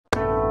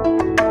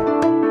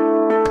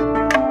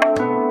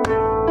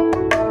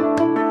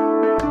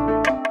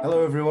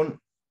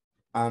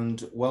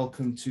and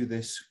welcome to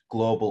this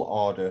Global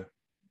Order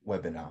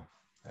webinar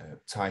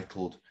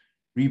titled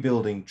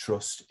Rebuilding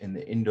Trust in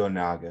the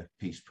Indo-Naga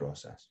Peace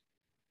Process.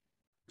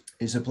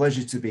 It's a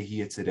pleasure to be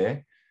here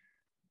today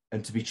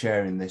and to be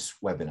chairing this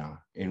webinar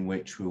in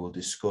which we will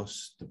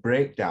discuss the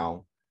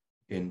breakdown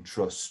in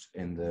trust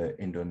in the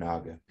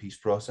Indo-Naga Peace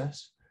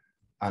Process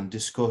and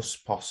discuss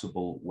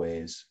possible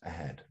ways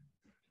ahead.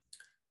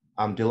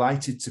 I'm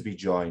delighted to be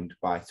joined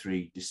by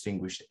three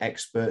distinguished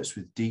experts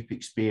with deep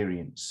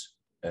experience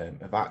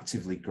of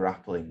actively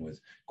grappling with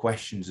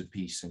questions of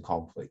peace and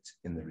conflict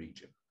in the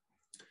region.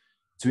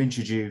 To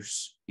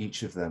introduce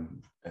each of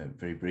them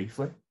very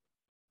briefly,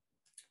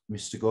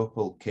 Mr.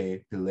 Gopal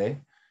K. Pillai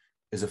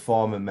is a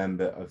former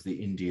member of the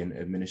Indian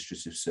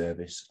Administrative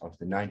Service of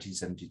the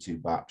 1972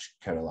 batch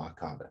Kerala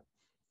Cadre.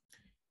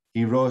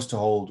 He rose to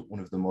hold one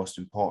of the most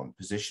important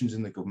positions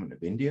in the Government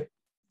of India,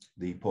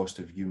 the post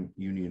of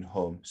Union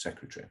Home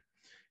Secretary.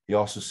 He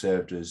also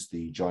served as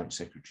the Joint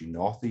Secretary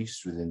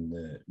Northeast within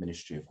the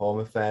Ministry of Home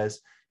Affairs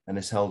and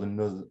has held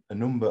a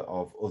number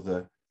of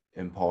other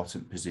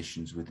important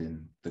positions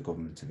within the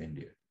Government of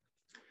India.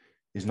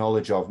 His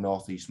knowledge of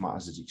Northeast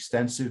matters is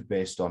extensive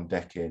based on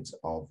decades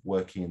of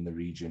working in the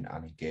region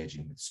and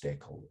engaging with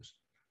stakeholders.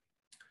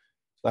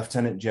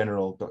 Lieutenant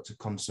General Dr.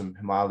 Konsum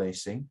Himalay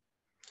Singh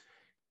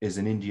is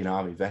an Indian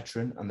Army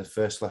veteran and the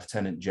first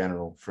Lieutenant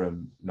General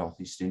from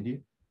Northeast India.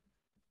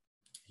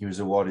 He was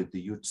awarded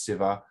the Yudh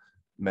Siva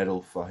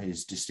Medal for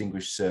his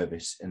distinguished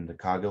service in the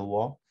Kargil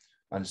War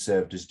and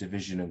served as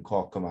Division and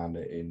Corps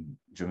Commander in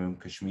Jammu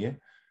and Kashmir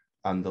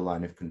and the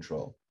Line of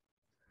Control.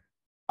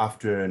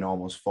 After an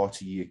almost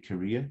 40-year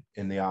career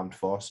in the armed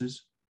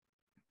forces,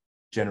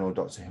 General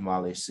Dr.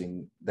 Himalay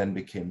Singh then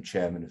became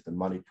chairman of the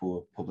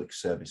Manipur Public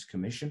Service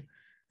Commission,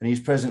 and he's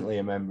presently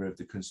a member of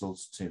the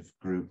consultative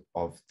group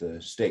of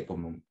the state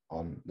government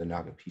on the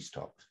Naga peace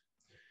talks.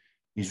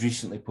 He's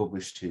recently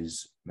published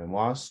his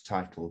memoirs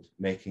titled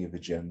Making of a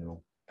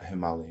General, a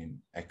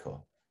Himalayan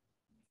Echo.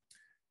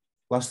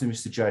 Lastly,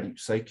 Mr. Jaideep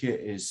Saikia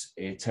is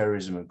a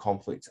terrorism and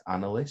conflict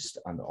analyst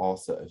and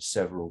author of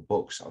several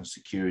books on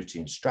security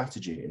and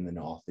strategy in the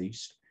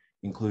Northeast,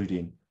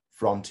 including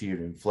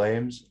Frontier in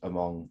Flames,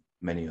 among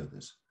many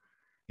others.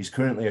 He's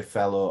currently a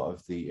fellow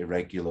of the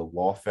Irregular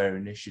Warfare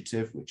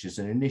Initiative, which is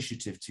an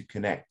initiative to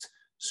connect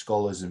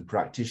scholars and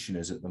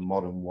practitioners at the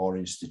Modern War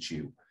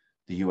Institute,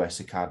 the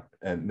US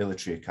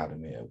Military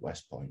Academy at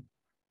West Point.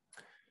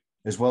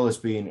 As well as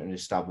being an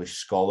established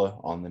scholar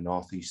on the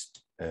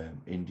Northeast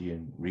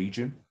Indian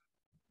region,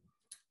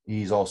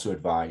 he's also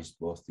advised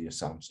both the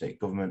Assam state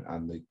government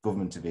and the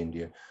Government of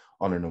India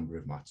on a number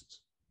of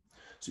matters.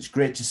 So it's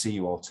great to see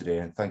you all today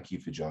and thank you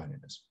for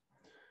joining us.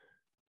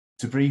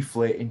 To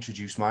briefly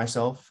introduce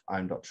myself,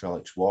 I'm Dr.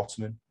 Alex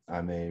Waterman.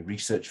 I'm a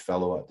research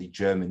fellow at the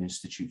German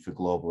Institute for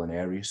Global and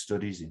Area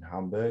Studies in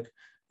Hamburg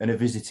and a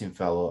visiting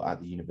fellow at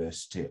the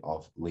University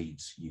of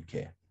Leeds,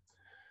 UK.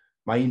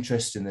 My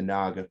interest in the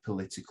Naga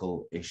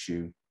political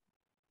issue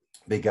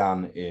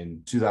began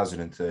in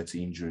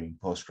 2013 during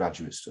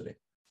postgraduate study.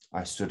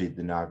 I studied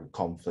the Naga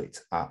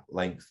conflict at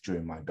length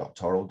during my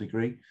doctoral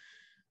degree.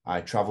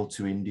 I traveled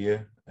to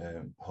India,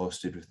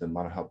 hosted with the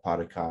Manohar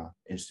Parrikar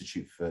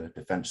Institute for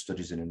Defence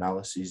Studies and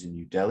Analyses in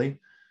New Delhi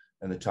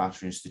and the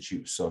Tata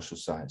Institute of Social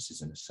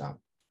Sciences in Assam.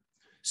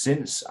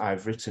 Since,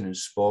 I've written and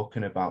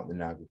spoken about the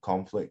Naga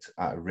conflict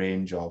at a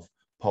range of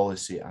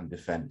policy and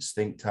defence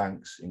think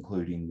tanks,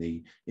 including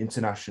the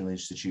International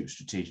Institute of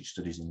Strategic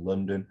Studies in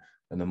London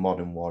and the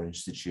Modern War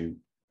Institute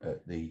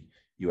at the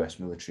US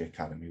Military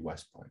Academy,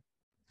 West Point.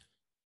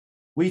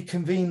 We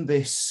convened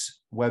this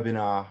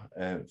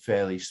webinar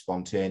fairly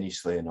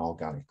spontaneously and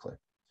organically.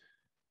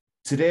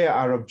 Today,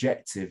 our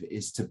objective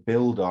is to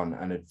build on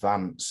and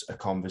advance a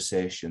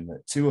conversation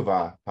that two of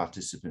our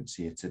participants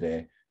here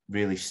today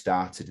really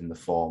started in the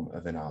form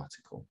of an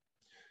article.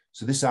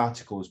 So this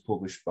article was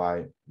published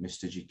by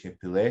Mr. G.K.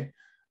 Pillai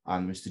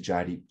and Mr.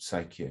 Jaideep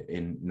Saikia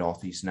in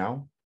Northeast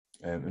Now,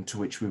 and to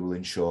which we will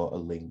ensure a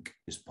link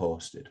is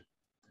posted.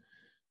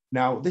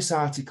 Now, this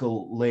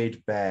article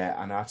laid bare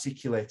and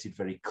articulated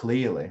very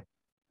clearly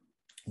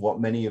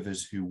what many of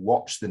us who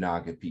watched the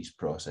Naga peace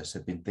process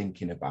have been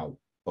thinking about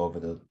over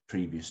the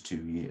previous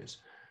 2 years,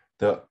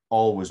 that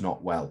all was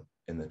not well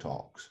in the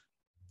talks.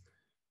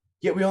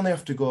 Yet we only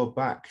have to go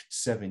back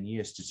 7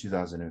 years to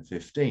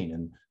 2015,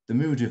 and the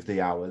mood of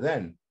the hour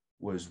then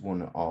was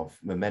one of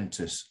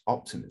momentous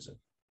optimism.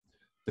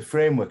 The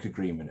framework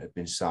agreement had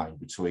been signed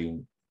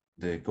between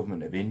the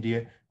Government of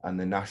India and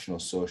the National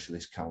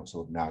Socialist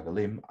Council of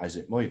Nagalim,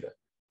 Isaac Moiva,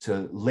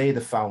 to lay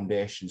the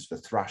foundations for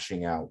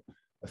thrashing out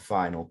a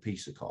final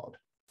peace accord.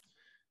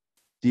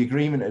 The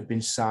agreement had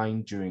been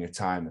signed during a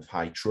time of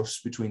high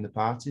trust between the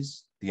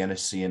parties. The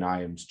NSC and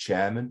IAM's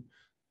chairman,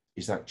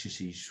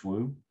 Isakchi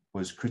Shwu,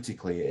 was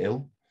critically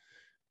ill.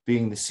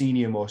 Being the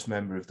senior most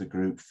member of the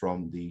group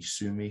from the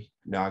Sumi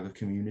Naga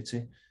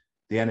community,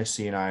 the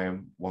NSC and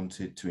IAM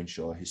wanted to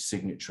ensure his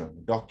signature on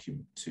the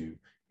document to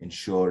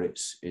ensure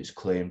its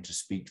claim to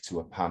speak to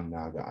a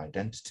pan-Naga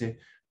identity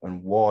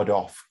and ward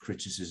off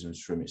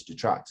criticisms from its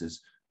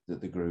detractors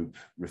that the group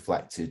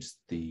reflected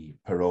the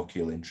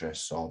parochial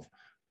interests of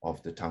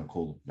the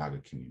Tangkhul Naga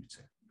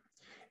community.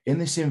 In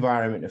this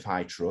environment of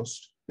high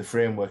trust, the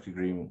framework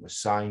agreement was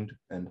signed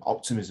and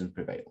optimism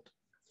prevailed.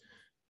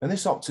 And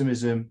this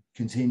optimism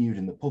continued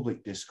in the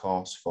public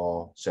discourse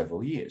for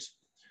several years.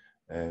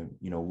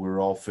 We're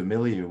all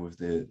familiar with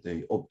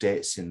the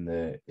updates in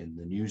the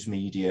news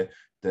media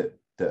that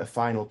a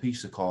final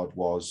peace accord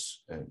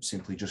was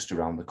simply just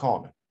around the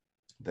corner,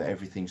 that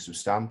everything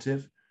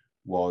substantive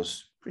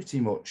was pretty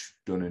much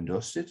done and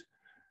dusted,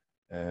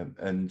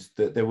 and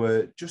that there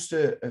were just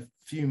a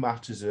few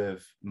matters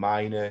of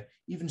minor,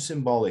 even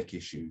symbolic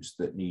issues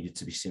that needed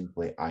to be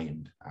simply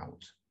ironed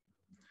out.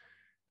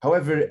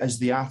 However, as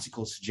the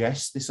article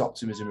suggests, this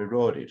optimism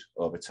eroded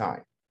over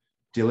time.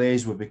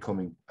 Delays were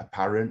becoming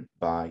apparent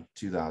by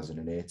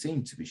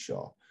 2018, to be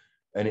sure,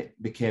 and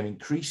it became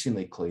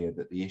increasingly clear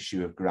that the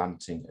issue of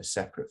granting a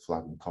separate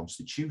flag and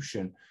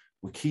constitution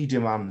were key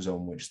demands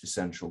on which the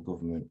central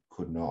government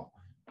could not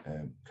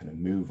kind of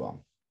move on.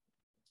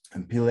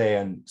 And Pillai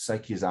and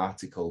Saikia's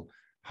article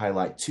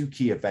highlight two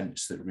key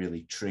events that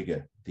really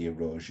trigger the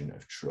erosion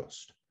of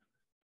trust.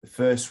 The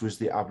first was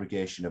the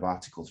abrogation of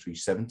Article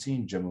 370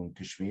 in Jammu and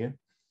Kashmir,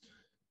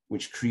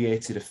 which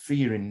created a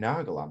fear in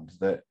Nagaland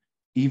that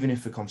even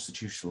if a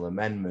constitutional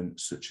amendment,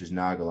 such as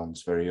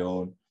Nagaland's very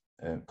own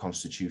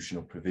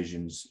constitutional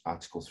provisions,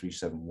 Article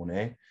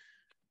 371A,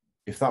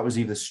 if that was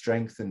either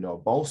strengthened or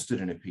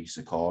bolstered in a peace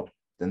accord,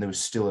 then there was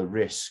still a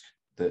risk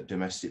that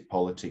domestic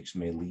politics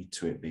may lead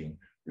to it being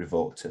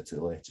revoked at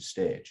a later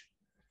stage.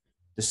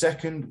 The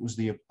second was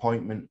the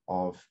appointment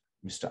of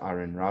Mr.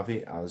 Arun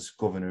Ravi as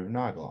Governor of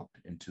Nagaland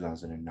in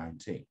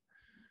 2019.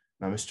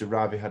 Now, Mr.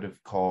 Ravi had,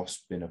 of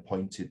course, been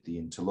appointed the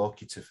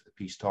interlocutor for the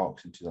peace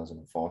talks in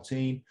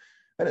 2014,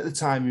 and at the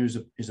time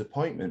his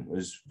appointment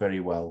was very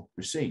well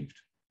received.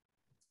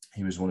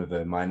 He was one of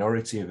a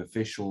minority of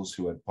officials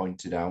who had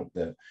pointed out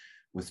that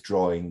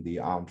withdrawing the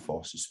Armed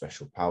Forces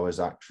Special Powers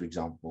Act, for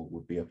example,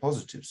 would be a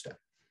positive step.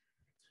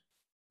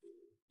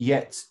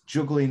 Yet,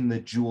 juggling the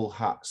dual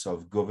hats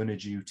of governor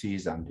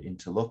duties and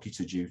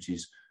interlocutor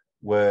duties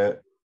were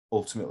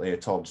ultimately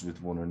at odds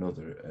with one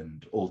another,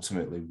 and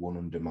ultimately one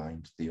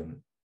undermined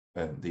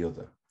the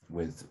other,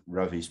 with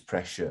Ravi's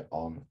pressure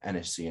on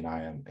NSC and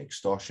IM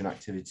extortion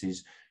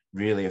activities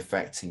really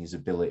affecting his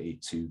ability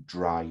to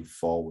drive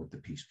forward the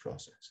peace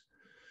process.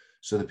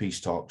 So the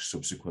peace talks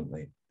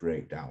subsequently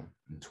break down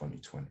in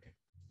 2020.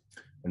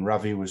 And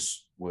Ravi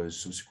was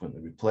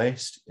subsequently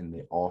replaced in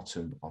the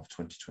autumn of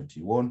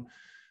 2021,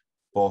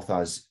 both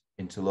as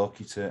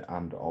interlocutor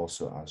and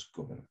also as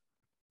governor.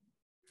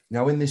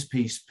 Now, in this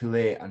piece,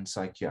 Pillai and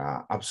Saikia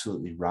are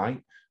absolutely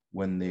right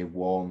when they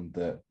warn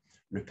that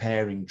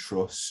repairing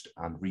trust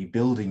and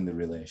rebuilding the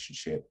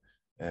relationship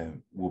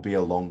will be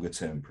a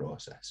longer-term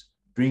process.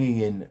 Bringing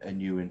in a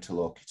new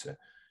interlocutor,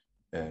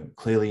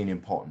 clearly an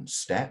important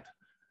step,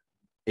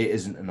 it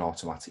isn't an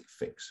automatic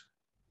fix.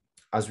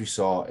 As we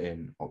saw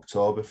in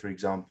October, for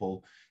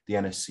example, the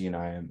NSC and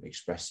IM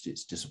expressed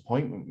its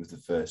disappointment with the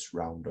first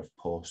round of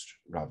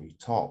post-Ravi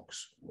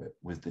talks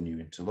with the new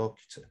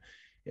interlocutor.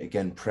 It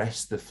again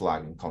pressed the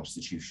flag and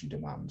constitution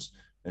demands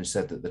and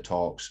said that the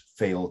talks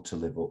failed to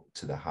live up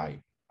to the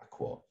hype, I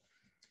quote.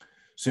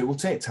 So it will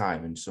take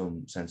time and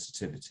some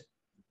sensitivity.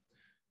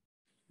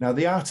 Now,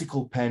 the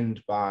article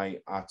penned by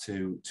our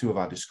two of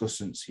our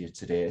discussants here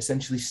today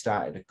essentially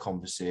started a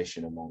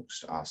conversation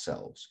amongst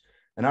ourselves.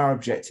 And our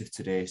objective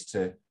today is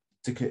to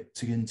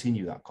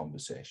continue that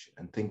conversation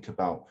and think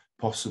about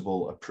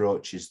possible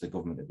approaches the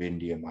government of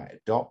India might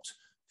adopt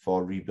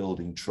for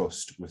rebuilding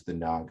trust with the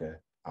Naga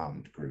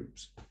armed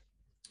groups.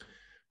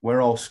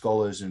 We're all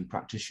scholars and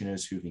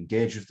practitioners who've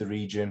engaged with the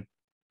region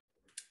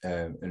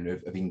and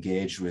have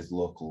engaged with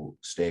local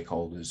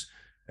stakeholders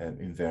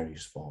in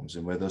various forms,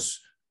 and we're thus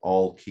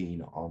all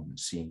keen on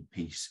seeing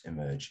peace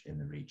emerge in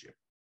the region.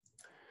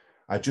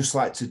 I'd just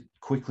like to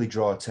quickly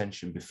draw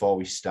attention before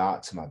we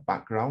start to my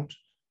background.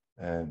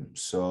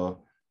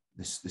 So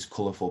this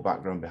colourful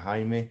background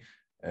behind me,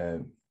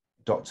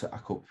 Dr.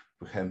 Akup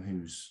Buchem,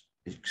 whose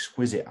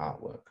exquisite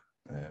artwork,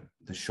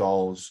 the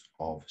shawls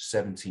of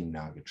 17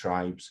 Naga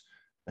tribes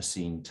are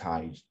seen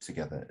tied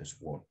together as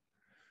one.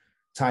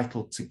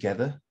 Titled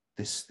Together,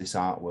 this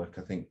artwork,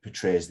 I think,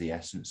 portrays the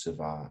essence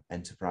of our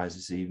enterprise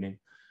this evening,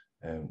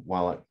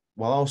 while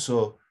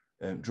also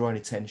drawing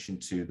attention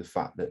to the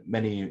fact that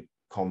many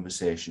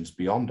conversations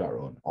beyond our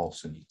own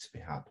also need to be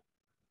had.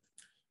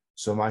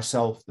 So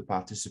myself, the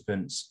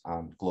participants,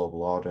 and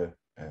Global Order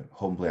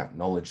humbly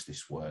acknowledge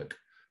this work,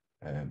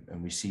 and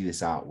we see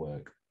this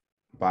artwork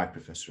by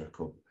Professor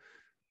Akup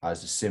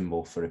as a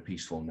symbol for a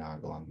peaceful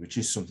Nagaland, which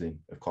is something,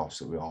 of course,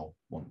 that we all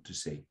want to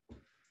see.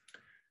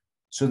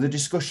 So the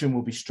discussion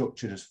will be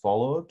structured as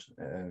followed.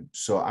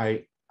 So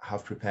I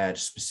have prepared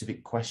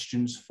specific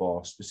questions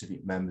for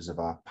specific members of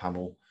our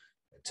panel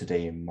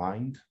today in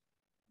mind.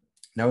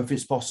 Now, if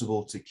it's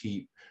possible to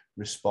keep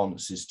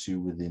responses to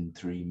within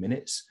 3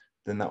 minutes,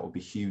 then that will be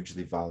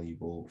hugely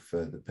valuable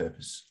for the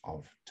purpose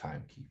of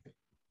timekeeping.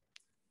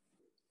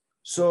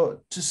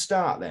 So to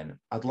start then,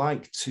 I'd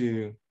like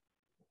to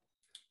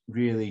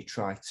really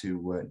try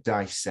to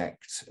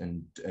dissect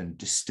and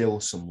distill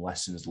some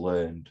lessons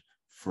learned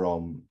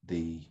from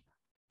the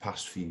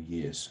past few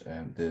years,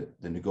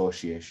 the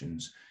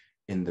negotiations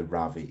in the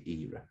Ravi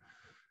era.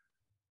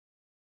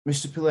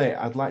 Mr. Pillai,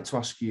 I'd like to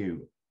ask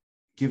you,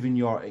 given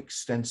your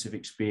extensive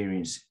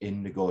experience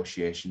in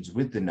negotiations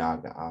with the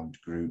Naga armed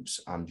groups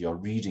and your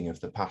reading of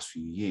the past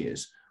few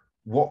years,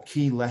 what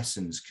key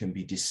lessons can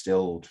be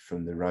distilled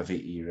from the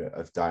Ravi era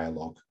of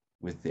dialogue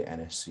with the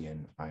NSC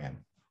and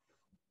IM?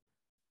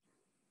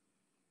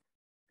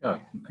 Yeah,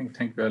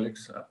 thank you,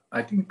 Alex.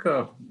 I think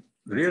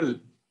real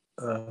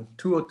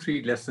 2 or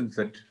 3 lessons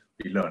that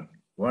we learned.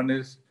 One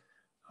is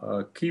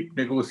keep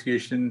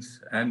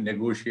negotiations and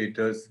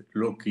negotiators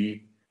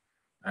low-key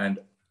and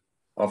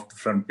off the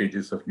front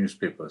pages of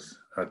newspapers.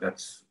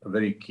 That's a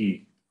very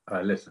key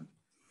lesson.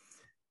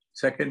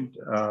 Second,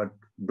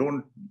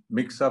 don't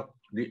mix up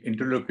the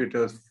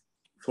interlocutor's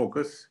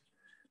focus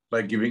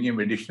by giving him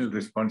additional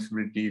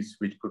responsibilities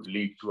which could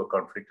lead to a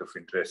conflict of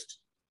interest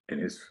in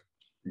his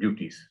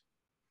duties.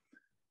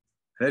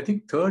 And I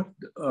think third,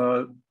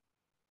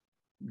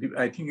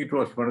 I think it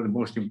was one of the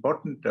most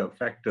important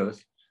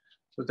factors,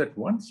 was that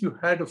once you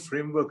had a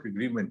framework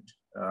agreement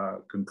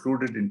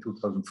concluded in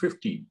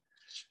 2015,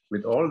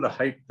 with all the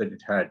hype that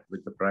it had,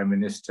 with the Prime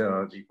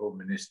Minister, the Home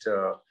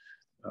Minister,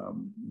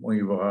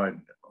 Muiva,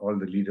 and all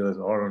the leaders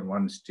all on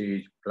one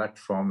stage,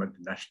 platform at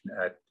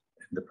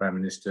the Prime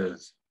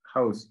Minister's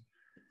house,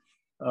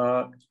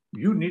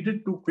 you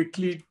needed to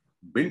quickly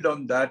build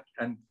on that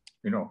and,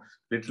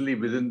 literally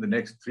within the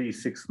next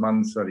 3-6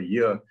 months or a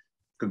year,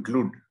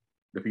 conclude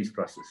the peace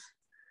process.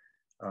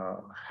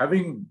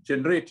 Having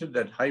generated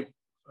that hype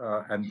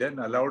and then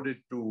allowed it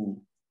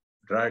to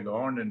drag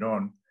on and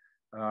on,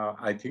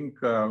 I think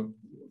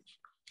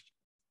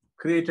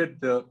created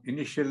the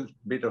initial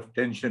bit of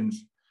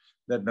tensions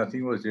that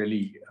nothing was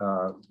really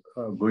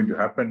going to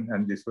happen,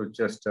 and this was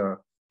just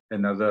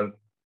another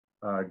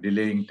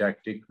delaying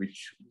tactic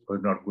which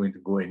was not going to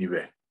go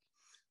anywhere.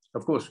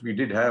 Of course, we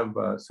did have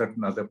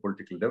certain other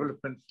political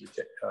developments,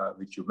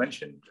 which you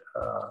mentioned,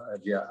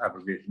 the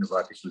abrogation of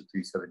Article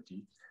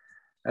 370.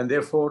 And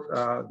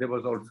therefore, there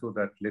was also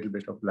that little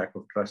bit of lack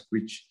of trust,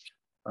 which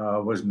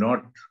was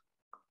not,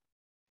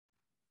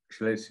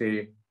 shall I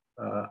say,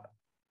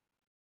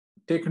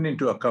 taken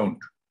into account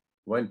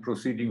while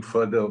proceeding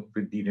further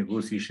with the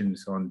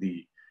negotiations on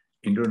the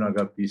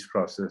Indo-Naga Peace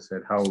Process,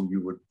 and how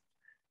you would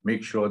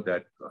make sure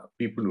that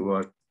people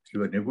who you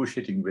were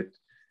negotiating with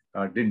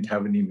didn't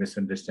have any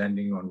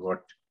misunderstanding on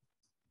what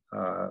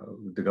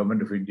the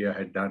government of India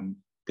had done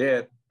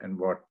there and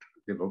what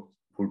they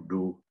would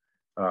do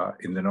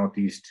in the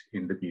Northeast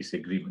in the peace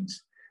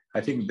agreements.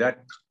 I think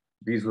that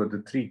these were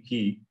the 3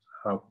 key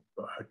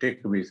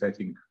takeaways, I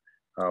think,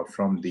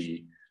 from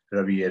the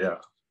Ravi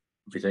era,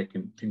 which I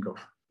can think of.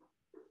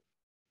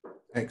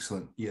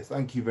 Excellent. Yeah,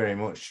 thank you very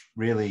much.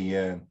 Really,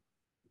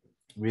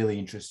 really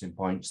interesting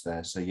points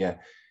there. So yeah,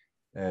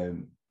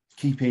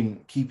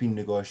 keeping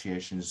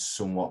negotiations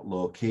somewhat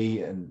low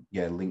key, and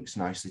yeah, links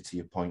nicely to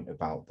your point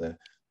about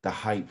the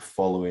hype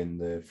following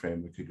the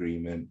framework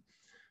agreement,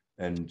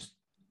 and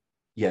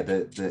yeah,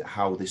 the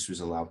how this was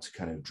allowed to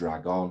kind of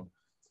drag on.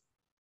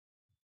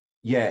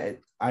 Yeah,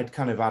 I'd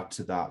kind of add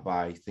to that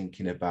by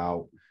thinking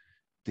about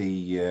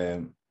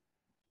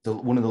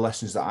one of the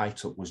lessons that I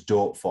took was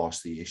don't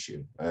force the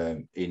issue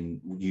in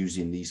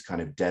using these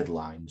kind of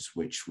deadlines,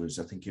 which was,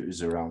 I think it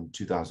was around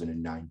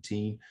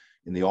 2019,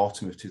 in the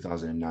autumn of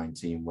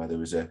 2019, where there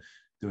was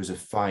a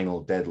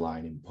final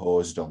deadline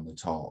imposed on the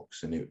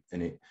talks, and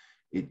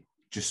it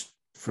just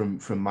from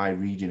my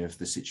reading of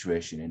the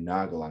situation in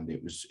Nagaland,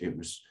 it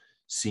was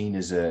seen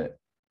as an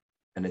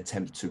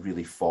attempt to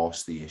really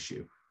force the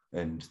issue,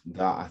 and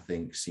that, I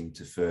think, seemed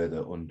to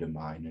further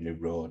undermine and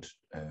erode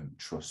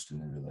trust in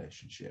the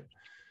relationship.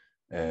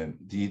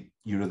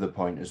 Your other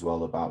point as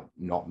well about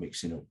not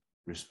mixing up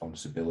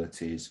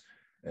responsibilities,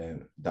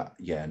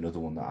 another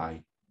one that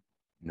I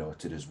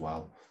noted as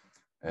well,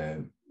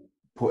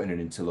 putting an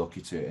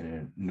interlocutor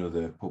in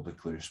another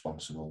publicly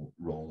responsible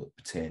role that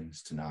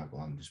pertains to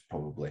Nagaland is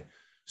probably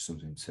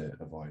something to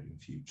avoid in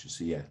future.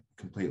 So yeah,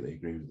 completely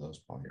agree with those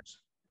points.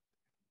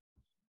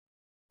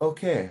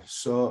 Okay,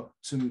 so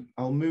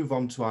I'll move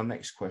on to our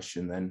next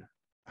question then,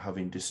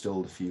 having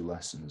distilled a few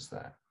lessons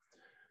there.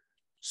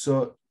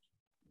 So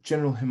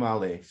General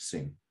Himalay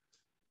Singh,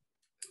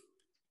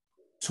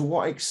 to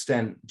what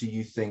extent do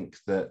you think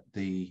that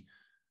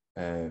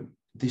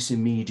this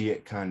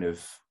immediate kind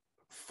of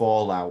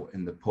fallout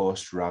in the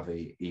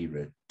post-Ravi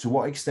era, to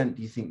what extent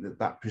do you think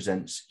that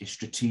presents a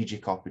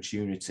strategic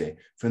opportunity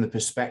from the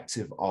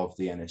perspective of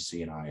the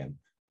NSC and IM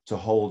to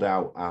hold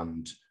out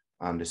and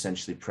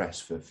essentially press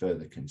for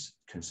further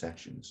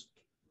concessions?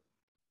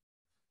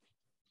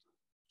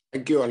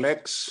 Thank you,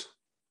 Alex.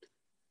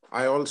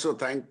 I also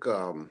thank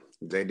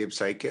Jaideep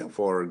Saikia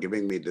for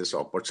giving me this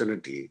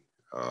opportunity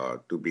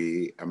to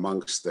be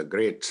amongst the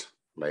greats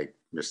like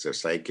Mr.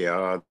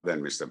 Saikia,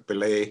 then Mr.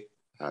 Pillai,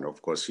 and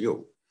of course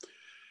you.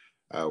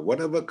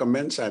 Whatever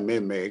comments I may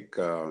make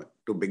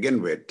to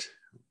begin with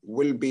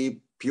will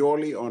be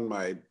purely on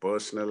my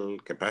personal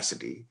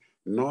capacity,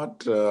 not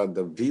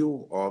the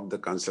view of the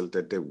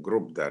consultative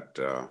group that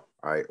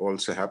I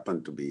also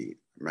happen to be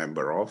a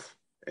member of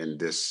in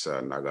this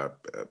Naga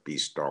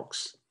peace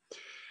talks.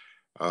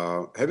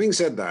 Having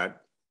said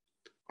that,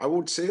 I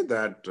would say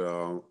that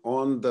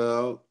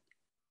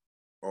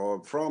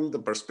from the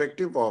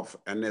perspective of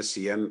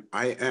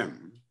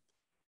NSCN-IM,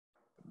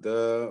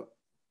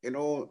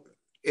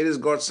 it has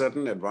got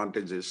certain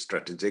advantages,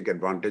 strategic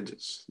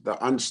advantages, the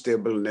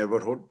unstable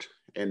neighborhood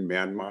in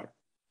Myanmar,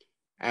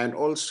 and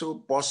also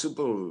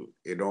possible,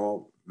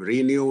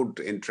 renewed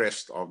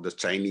interest of the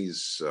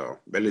Chinese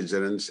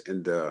belligerents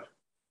in the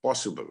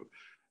possible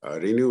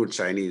renewed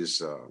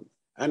Chinese,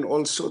 and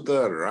also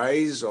the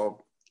rise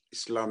of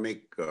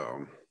Islamic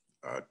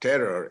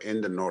terror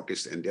in the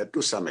Northeast India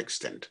to some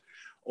extent.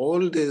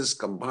 All this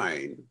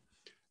combined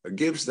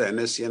gives the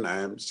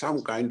NSCN-IM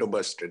some kind of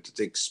a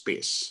strategic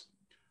space.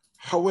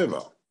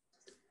 However,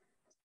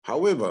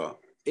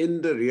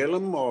 in the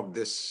realm of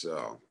this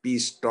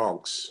peace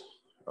talks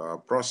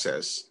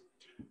process,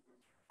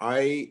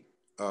 I'm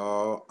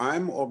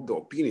of the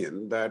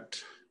opinion that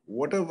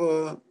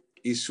whatever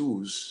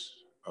issues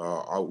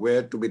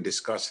were to be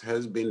discussed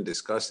has been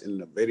discussed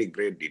in a very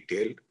great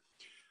detail.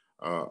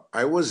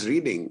 I was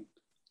reading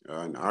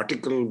an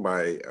article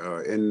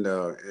in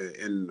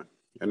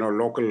a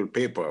local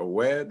paper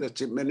where the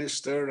Chief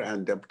Minister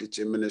and Deputy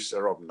Chief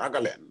Minister of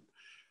Nagaland,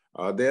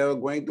 they are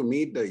going to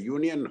meet the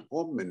Union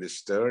Home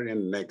Minister in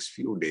the next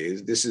few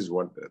days. This is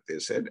what they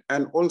said,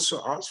 and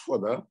also ask for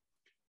the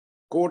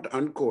quote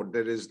unquote,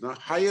 there is the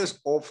highest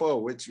offer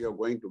which you are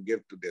going to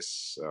give to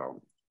this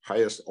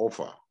highest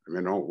offer.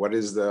 What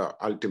is the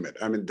ultimate?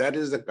 That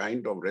is the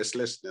kind of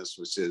restlessness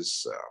which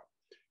is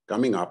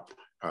coming up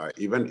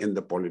even in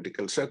the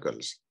political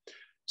circles.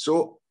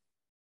 So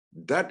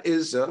that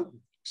is a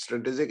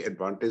strategic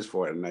advantage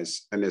for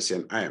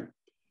NSCN-IM.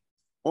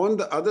 On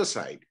the other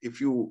side, if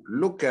you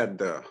look at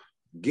the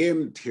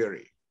game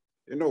theory,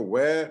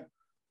 where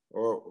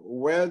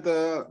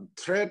the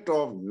threat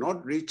of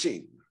not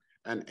reaching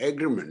an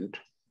agreement,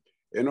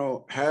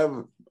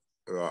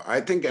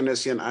 I think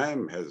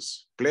NSCN-IM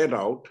has played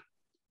out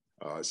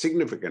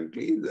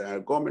significantly.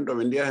 The government of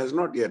India has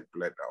not yet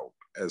played out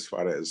as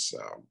far as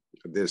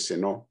this,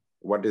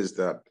 what is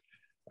that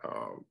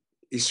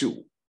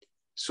issue.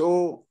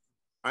 So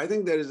I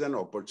think there is an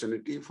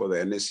opportunity for the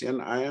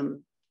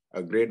NSCN-IM,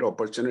 a great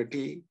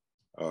opportunity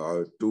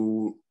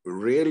to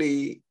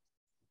really,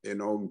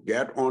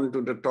 get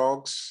onto the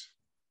talks.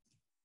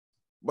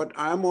 But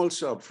I'm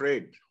also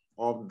afraid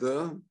of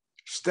the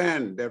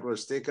stand that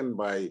was taken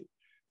by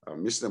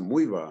Mr.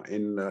 Muiva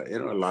in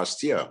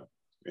last year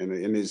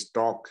in his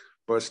talk,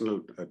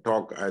 personal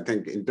talk, I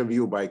think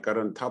interview by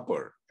Karan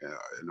Thapar,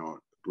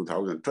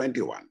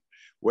 2021,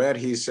 where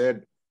he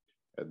said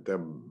the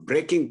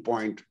breaking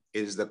point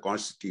is the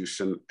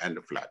Constitution and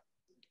the flag.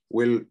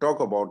 We'll talk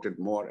about it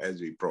more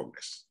as we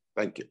progress.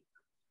 Thank you.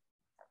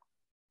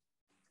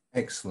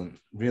 Excellent,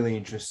 really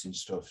interesting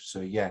stuff.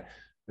 So yeah,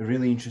 a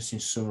really interesting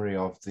summary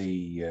of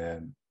the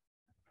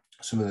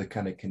some of the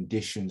kind of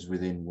conditions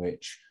within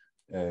which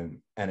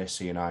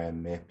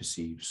NSCN-IM may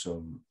perceive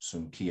some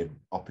key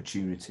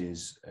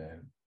opportunities,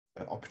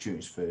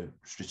 opportunities for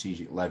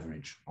strategic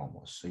leverage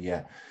almost. So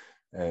yeah,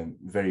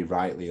 very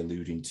rightly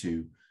alluding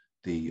to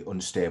the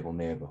unstable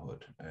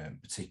neighborhood,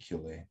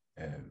 particularly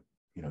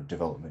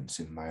developments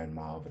in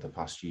Myanmar over the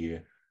past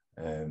year,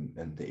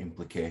 and the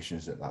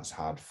implications that that's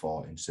had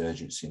for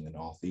insurgency in the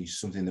Northeast,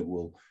 something that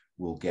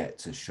we'll get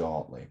to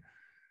shortly.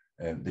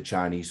 The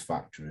Chinese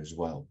factor as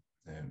well.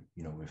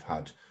 We've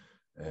had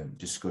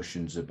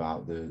discussions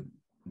about the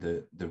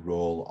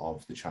role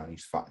of the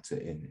Chinese factor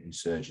in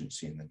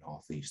insurgency in the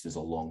Northeast. There's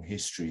a long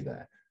history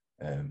there,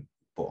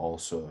 but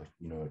also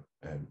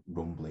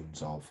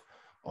rumblings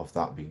of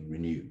that being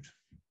renewed.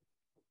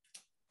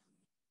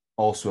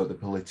 Also at the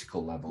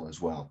political level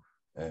as well,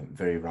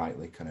 very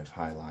rightly kind of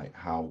highlight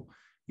how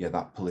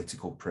that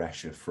political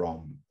pressure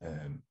from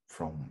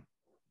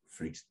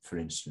for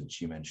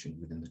instance, you mentioned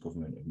within the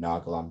government of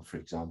Nagaland, for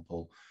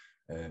example,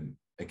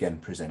 again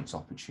presents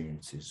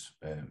opportunities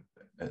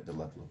at the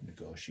level of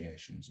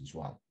negotiations as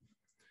well.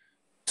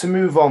 To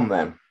move on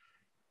then,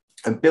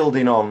 and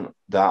building on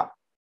that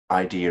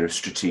idea of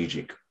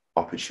strategic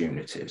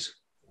opportunities,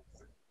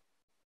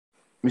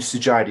 Mr.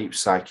 Jaideep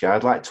Saikia,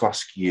 I'd like to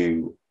ask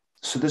you,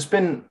 so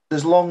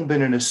there's long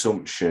been an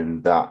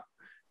assumption that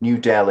New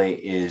Delhi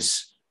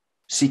is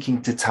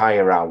seeking to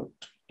tire out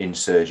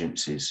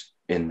insurgencies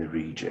in the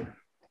region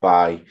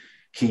by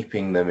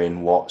keeping them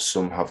in what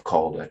some have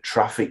called a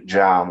traffic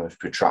jam of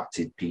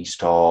protracted peace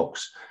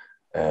talks.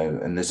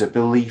 And there's a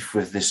belief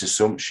with this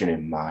assumption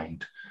in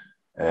mind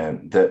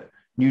that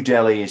New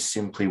Delhi is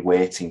simply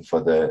waiting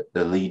for the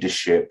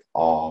leadership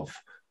of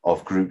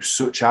groups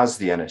such as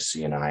the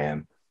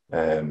NSCN-IM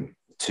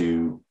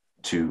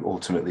to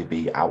ultimately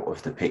be out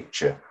of the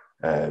picture,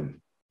 and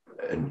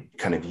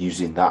kind of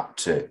using that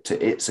to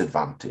its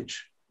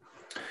advantage.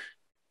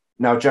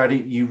 Now,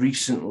 Jaideep, you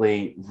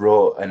recently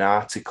wrote an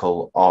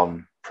article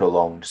on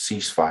prolonged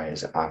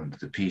ceasefires and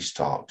the peace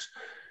talks.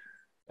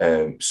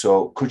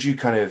 So could you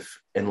kind of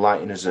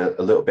enlighten us a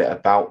little bit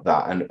about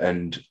that?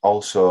 And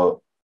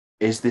also,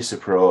 is this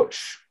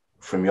approach,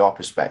 from your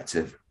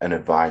perspective, an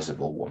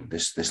advisable one,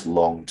 this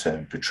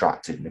long-term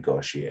protracted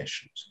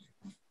negotiations?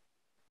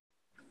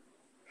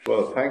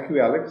 Well, thank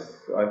you, Alex.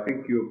 I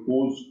think you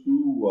posed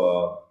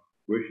two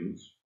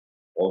questions,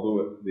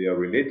 although they are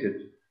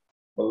related.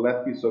 But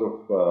let me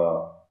sort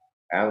of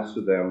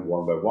answer them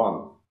one by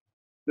one.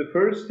 The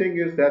first thing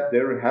is that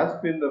there has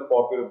been a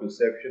popular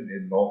perception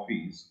in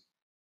Northeast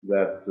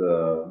that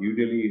New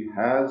Delhi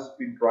has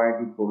been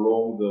trying to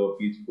prolong the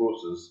peace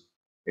process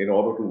in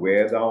order to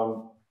wear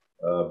down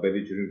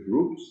belligerent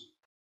groups,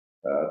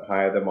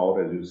 tire them out,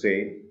 as you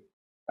say,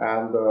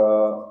 and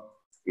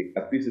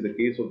at least in the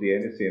case of the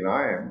NSA and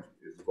IM,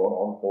 it's gone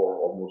on for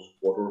almost a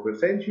quarter of a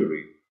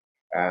century.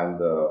 And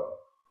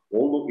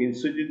although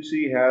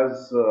insurgency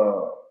has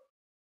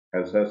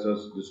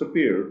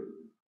disappeared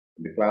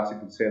in the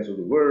classical sense of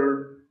the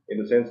word, in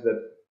the sense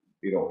that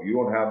you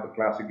don't have the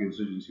classic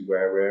insurgency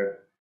where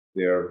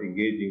they're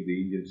engaging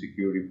the Indian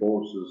security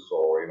forces,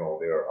 or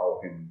they're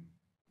out in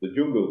the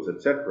jungles,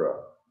 etc.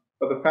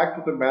 But the fact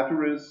of the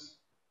matter is,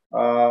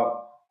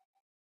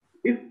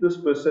 if this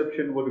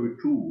perception were to be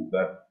true,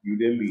 that New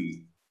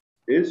Delhi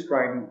is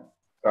trying to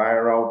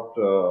tire out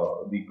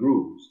the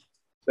groups,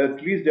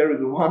 at least there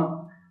is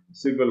one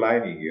silver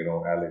lining,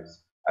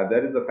 Alex, and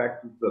that is the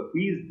fact that the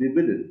peace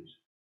dividend,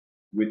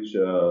 which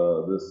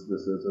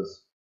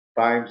this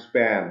time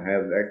span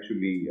has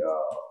actually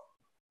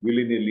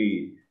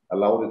willy-nilly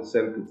allowed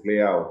itself to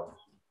play out,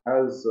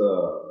 has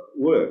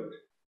worked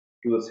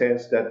to the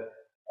sense that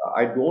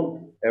I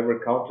don't ever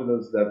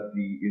countenance that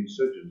the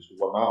insurgents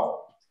who are now,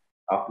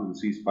 after the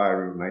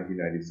ceasefire in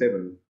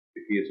 1997,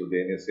 the case of the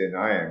NSA and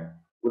IM,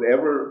 would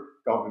ever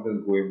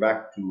countenance going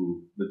back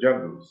to the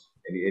jungles,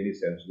 in any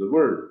sense of the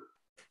word.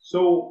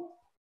 So,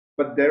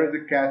 but there is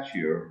a catch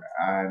here,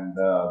 and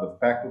the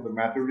fact of the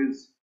matter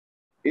is,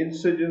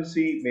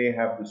 insurgency may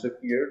have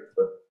disappeared,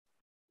 but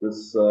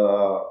this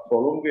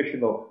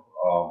prolongation of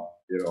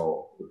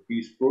the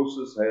peace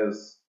process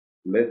has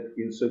led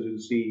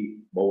insurgency,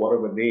 by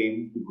whatever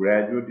name, to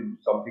graduate into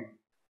something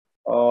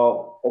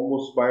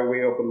almost by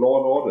way of a law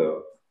and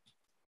order.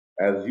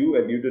 As you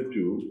alluded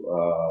to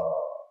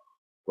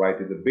right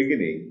in the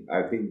beginning,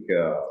 I think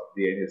the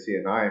NSA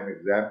and IM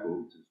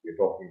example, since we're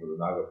talking about the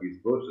Naga Peace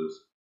Process,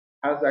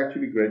 has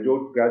actually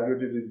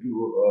graduated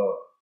into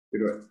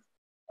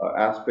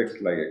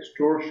aspects like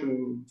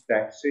extortion,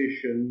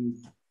 taxation,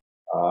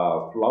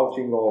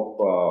 flouting of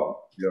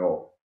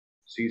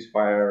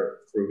ceasefire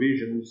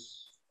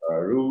provisions,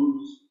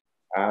 rules,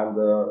 and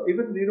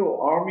even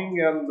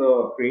arming and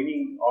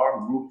training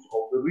armed groups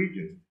of the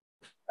region.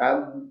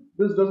 And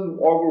this doesn't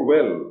augur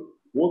well,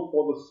 both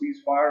for the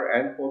ceasefire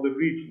and for the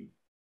region.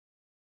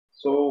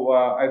 So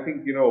I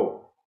think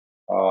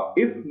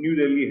if New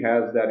Delhi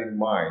has that in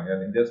mind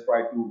and it just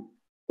try to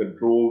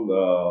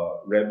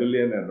control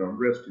rebellion and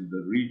unrest in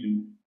the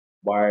region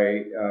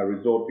by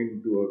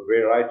resorting to a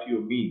variety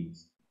of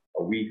means,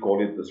 we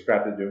call it the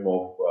stratagem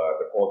of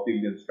the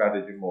Caucasian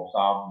stratagem of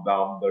Sam,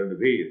 Dam,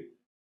 Darnaved,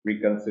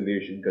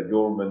 reconciliation,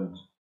 cajolment,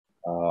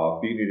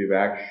 punitive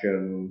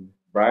action,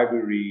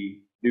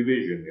 bribery,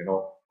 division,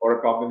 or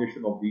a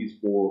combination of these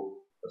four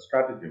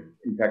stratagems.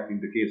 In fact, in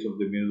the case of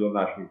the Mizo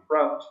National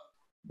Front,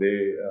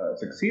 they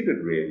succeeded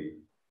really.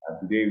 And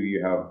today we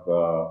have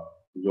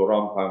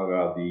Zoram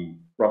Thanga, the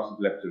Process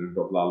Lieutenant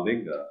of Lal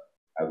Denga,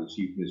 as the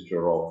Chief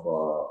Minister of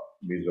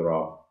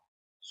Mizoram,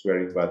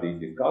 swearing by the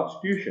Indian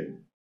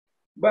Constitution.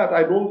 But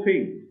I don't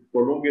think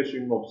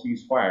prolongation of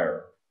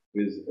ceasefire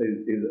is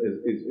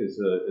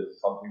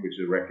something which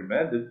is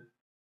recommended.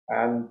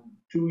 And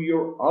to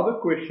your other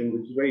question,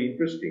 which is very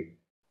interesting,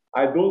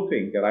 I don't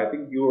think, and I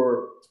think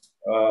you're,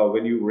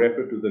 when you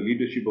refer to the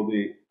leadership of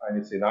the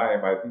NSA,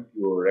 I think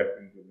you're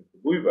referring to Mr.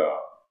 Buiva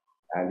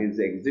and his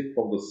exit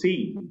from the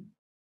scene.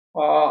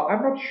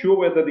 I'm not sure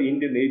whether the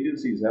Indian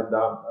agencies have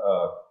done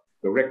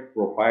correct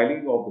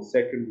profiling of the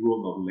second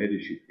role of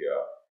leadership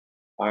here.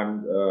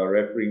 I'm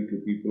referring to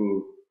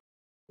people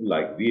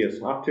like V.S.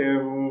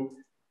 Hatem,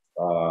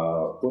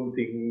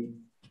 Kunting,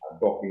 I'm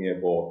talking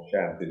about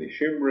Shantini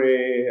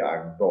Shimre,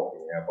 I'm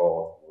talking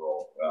about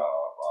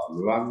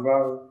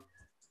Lulangwang.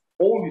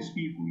 All these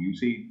people, you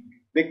see,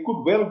 they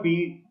could well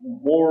be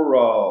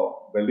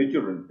more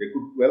belligerent, they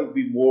could well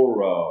be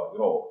more,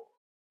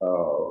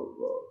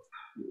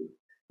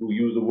 to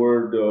use the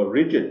word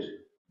rigid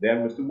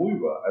than Mr.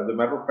 Buiva. As a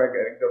matter of fact,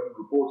 anecdotal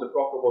reports have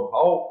talked about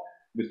how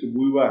Mr.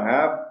 Buiva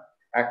have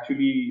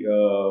actually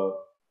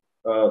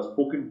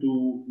spoken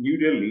to New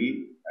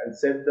Delhi and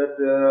said that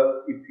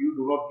if you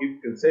do not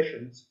give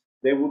concessions,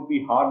 there would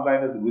be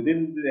hardliners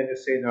within the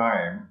NSA and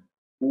IM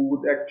who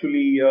would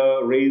actually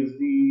raise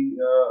the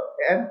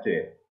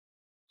ante.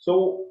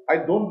 So I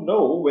don't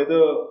know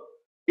whether,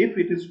 if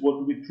it is what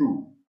to be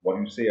true, what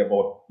you say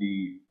about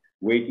the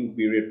waiting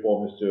period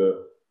for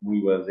Mr.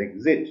 Buiva's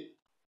exit,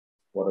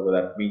 whatever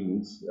that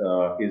means,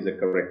 is a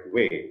correct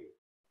way.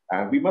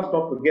 And we must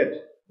not forget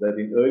that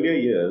in earlier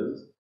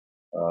years,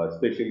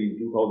 especially in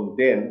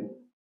 2010,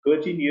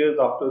 13 years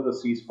after the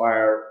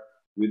ceasefire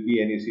with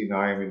the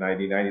NAC-9 in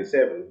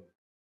 1997,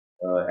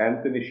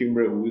 Anthony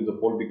Shimre, who is a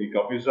political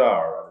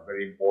commissar and a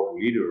very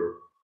important leader,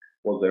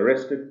 was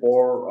arrested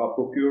for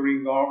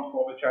procuring arms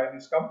from a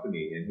Chinese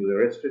company, and he was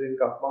arrested in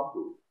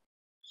Kathmandu.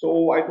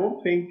 So I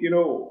don't think,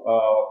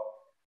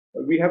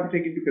 we have to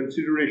take into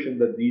consideration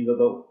that these are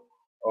the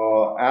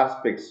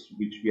aspects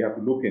which we have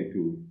to look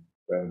into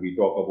when we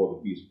talk about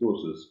the peace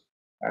process.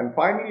 And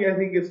finally, I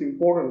think it's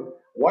important.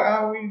 Why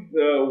are we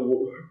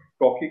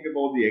talking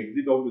about the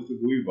exit of Mr.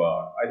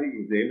 Guiba? I think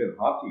it's Zain and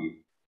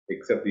Hati,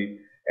 except the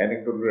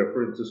anecdotal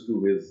references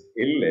to his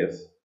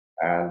illness,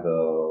 and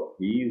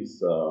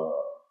he's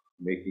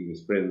making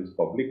his presence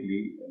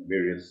publicly in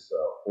various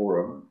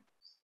forums.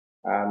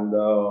 And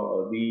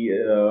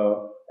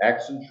the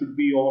action should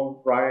be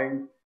on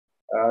trying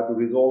to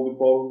resolve the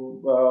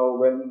problem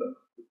when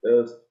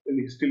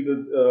he's still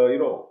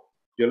the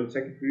General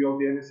Secretary of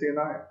the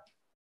NSA.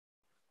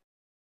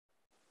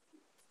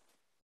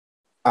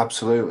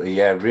 Absolutely,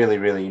 yeah, really,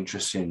 really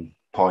interesting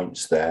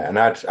points there, and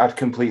I'd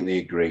completely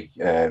agree.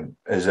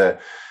 As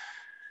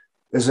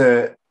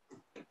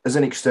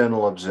an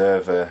external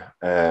observer,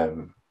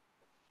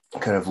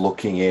 kind of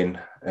looking in,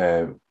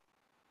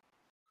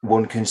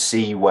 one can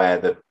see where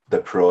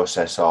the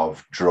process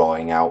of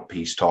drawing out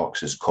peace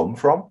talks has come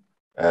from.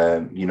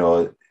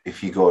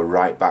 If you go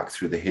right back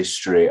through the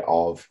history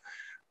of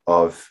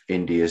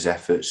India's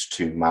efforts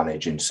to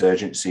manage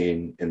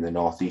insurgency in the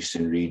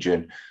northeastern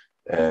region,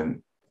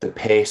 the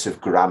pace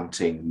of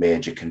granting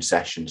major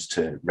concessions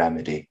to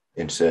remedy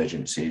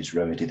insurgencies,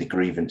 remedy the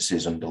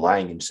grievances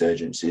underlying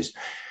insurgencies,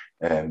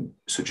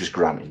 such as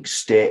granting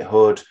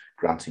statehood,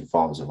 granting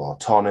forms of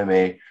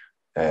autonomy.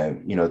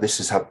 This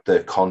has had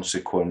the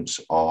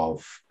consequence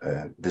of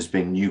there's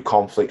been new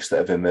conflicts that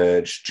have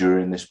emerged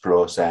during this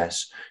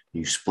process,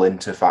 new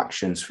splinter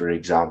factions, for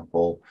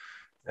example,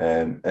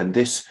 and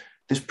this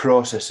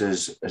process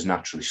has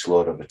naturally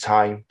slowed over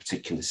time,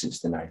 particularly since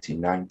the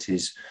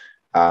 1990s,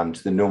 and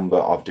the number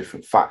of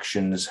different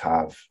factions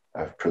have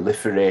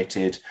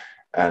proliferated,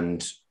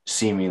 and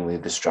seemingly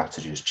the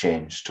strategy has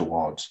changed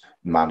towards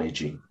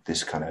managing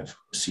this kind of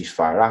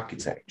ceasefire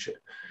architecture.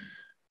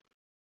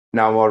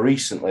 Now, more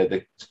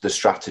recently, the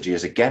strategy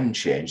has again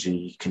changed, and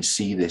you can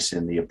see this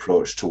in the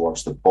approach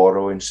towards the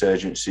Bodo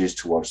insurgencies,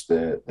 towards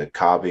the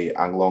Karbi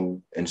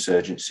Anglong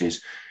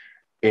insurgencies,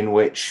 in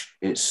which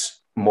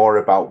it's more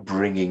about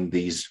bringing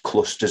these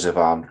clusters of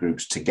armed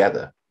groups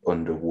together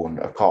under one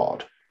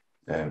accord,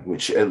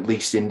 which at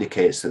least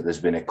indicates that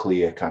there's been a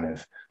clear kind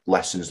of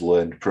lessons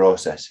learned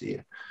process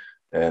here.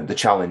 The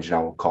challenge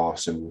now, of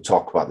course, and we'll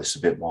talk about this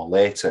a bit more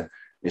later,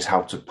 is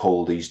how to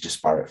pull these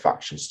disparate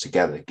factions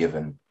together,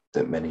 given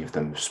that many of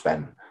them have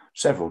spent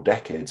several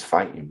decades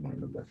fighting one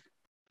another.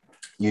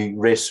 You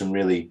raised some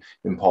really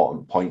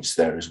important points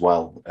there as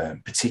well,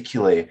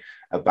 particularly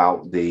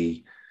about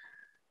the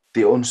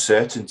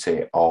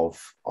uncertainty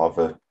of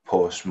a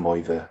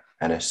post-Moiva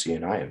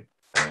NSCNI.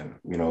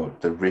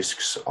 The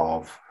risks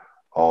of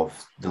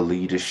the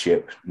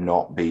leadership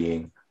not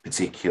being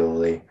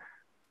particularly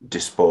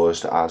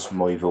disposed as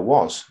Moiva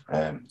was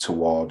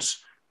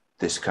towards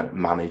this kind of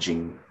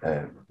managing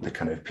the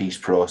kind of peace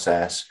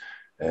process,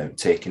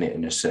 taking it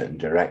in a certain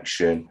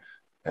direction.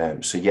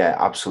 So yeah,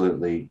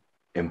 absolutely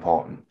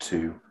important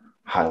to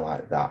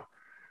highlight that.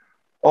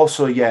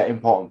 Also, yeah,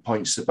 important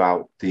points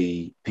about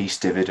the peace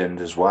dividend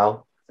as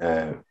well.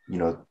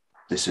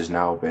 This has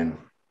now been,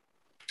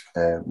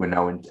 we're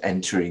now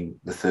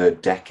entering the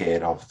third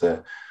decade of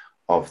the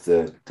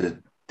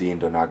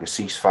Indo-Naga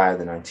ceasefire,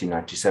 the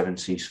 1997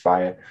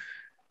 ceasefire,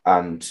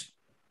 and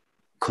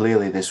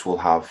clearly this will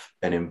have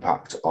an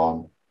impact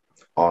on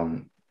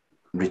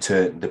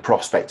the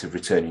prospect of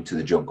returning to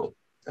the jungle.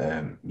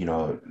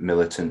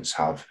 Militants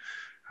have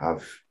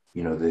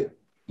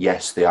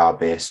yes, they are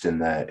based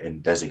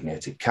in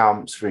designated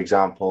camps, for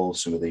example,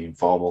 some of the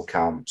informal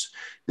camps.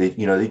 They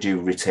do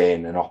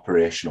retain an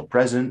operational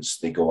presence.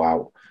 They go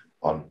out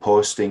on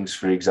postings,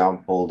 for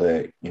example.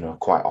 They're,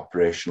 quite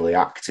operationally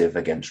active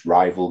against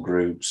rival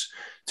groups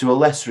to a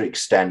lesser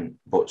extent,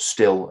 but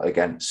still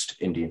against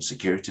Indian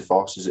security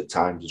forces at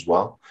times as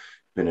well.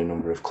 Been a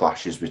number of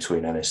clashes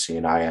between NSC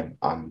and IM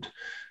and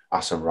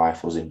Assam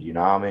Rifles Indian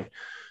Army.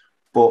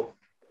 But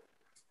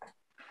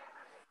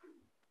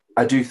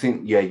I do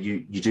think, yeah,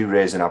 you do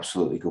raise an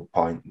absolutely good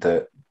point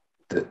that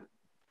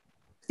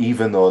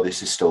even though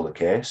this is still the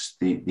case,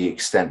 the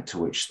extent to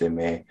which they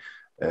may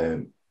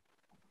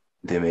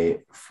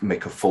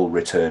make a full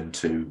return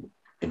to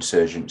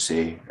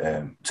insurgency,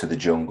 to the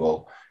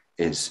jungle,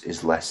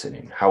 is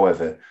lessening.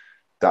 However,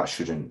 that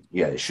shouldn't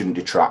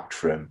detract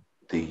from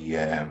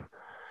the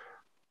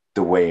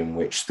way in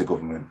which the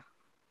government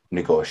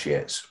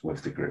negotiates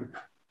with the group.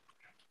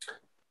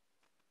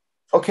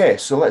 Okay,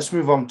 so let's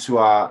move on to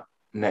our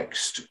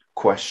next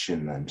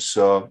question then.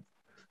 So,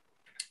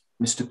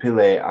 Mr.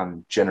 Pillai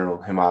and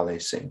General Himalay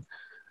Singh,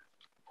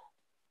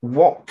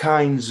 what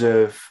kinds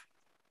of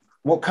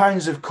what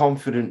kinds of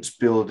confidence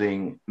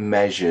building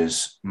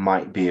measures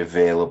might be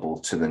available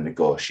to the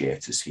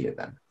negotiators here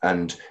then?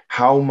 And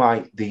how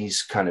might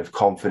these kind of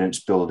confidence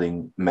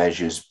building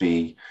measures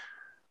be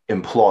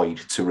employed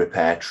to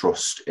repair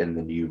trust in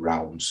the new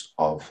rounds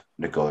of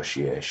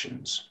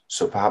negotiations?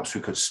 So perhaps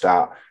we could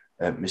start,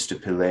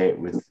 Mr. Pillai,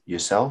 with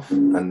yourself,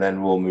 and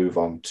then we'll move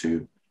on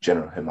to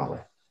General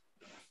Himalay.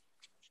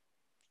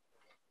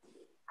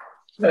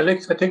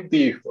 Alex, I think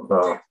the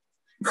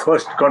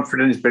first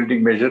confidence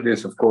building measure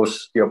is, of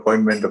course, the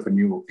appointment of a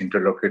new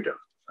interlocutor,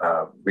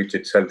 which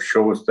itself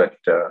shows that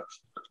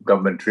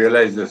government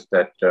realizes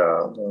that,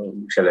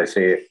 shall I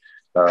say,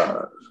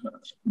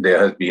 there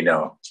has been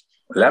a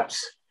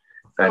lapse,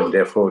 and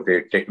therefore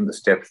they've taken the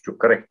steps to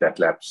correct that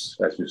lapse,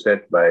 as you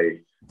said, by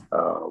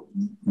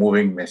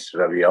moving Mr.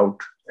 Ravi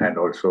out and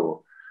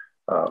also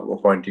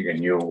appointing a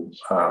new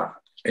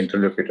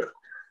interlocutor.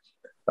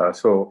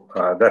 So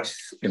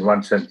that's, in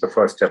one sense, the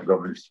first step.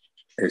 Government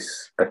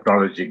is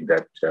acknowledging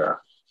that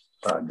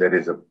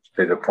there's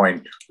a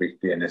point which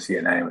the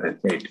NSE-NIM has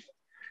made.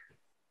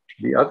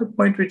 The other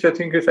point, which I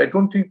think is, I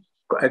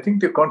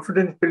think the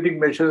confidence building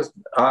measures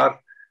are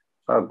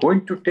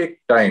going to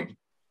take time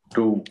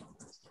to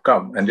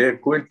come, and they're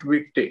going to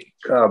be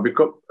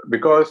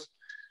because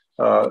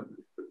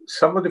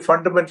some of the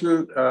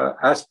fundamental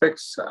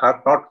aspects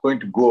are not going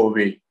to go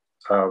away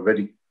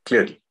very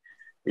clearly.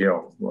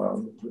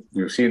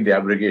 You've seen the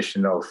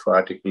abrogation of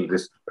article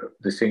this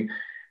thing.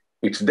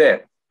 It's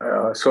there.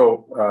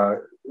 So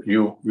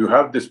you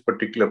have this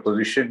particular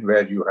position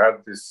where you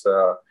have this,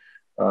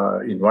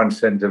 in one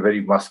sense, a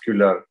very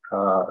muscular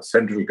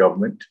central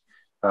government,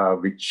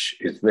 which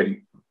is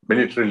very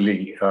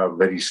militarily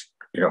very,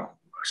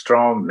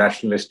 strong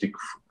nationalistic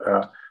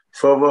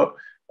fervor.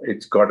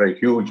 It's got a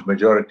huge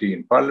majority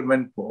in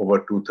parliament, over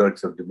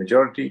 2/3 of the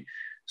majority.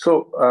 So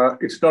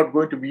it's not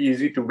going to be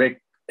easy to make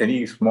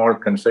any small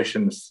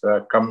concessions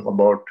come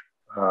about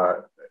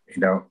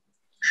in a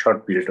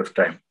short period of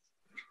time.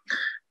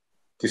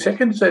 The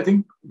second is, I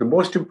think, the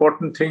most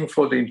important thing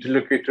for the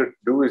interlocutor to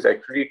do is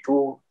actually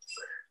to,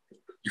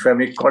 if I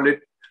may call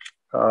it,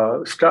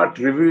 start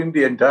reviewing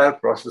the entire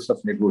process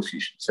of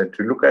negotiations and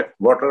to look at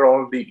what are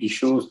all the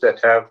issues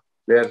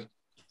where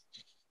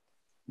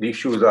the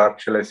issues are,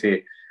 shall I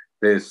say,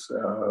 there's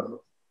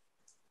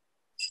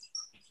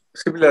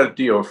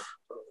similarity of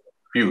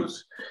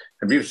views.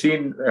 And we've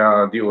seen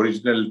the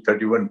original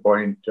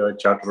 31-point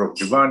charter of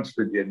demands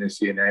which the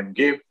NSE-NIM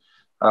gave.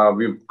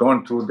 We've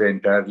gone through the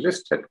entire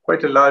list, and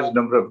quite a large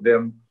number of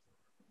them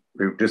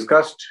we've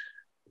discussed,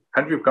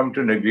 and we've come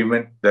to an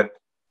agreement that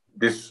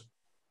this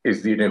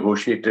is the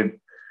negotiated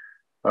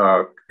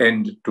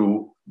end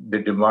to the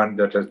demand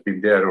that has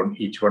been there on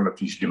each one of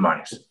these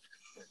demands.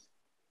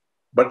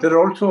 But there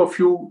are also a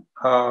few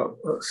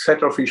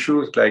set of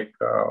issues like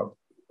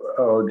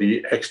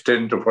the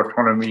extent of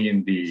autonomy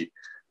in the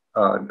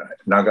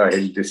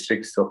Naga-held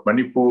districts of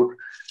Manipur.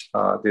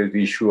 There's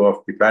the issue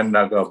of the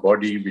Pan-Naga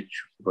body,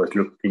 which was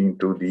looking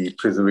into the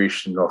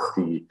preservation of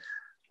the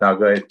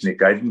Naga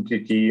ethnic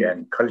identity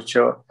and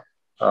culture.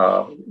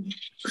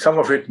 Some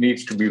of it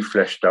needs to be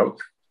fleshed out.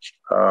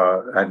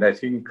 And I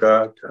think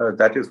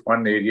that is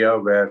one area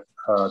where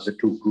the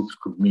two groups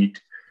could meet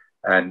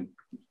and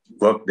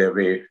work their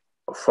way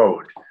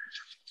forward.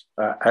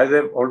 As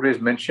I've always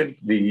mentioned,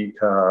 the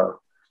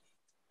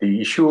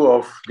issue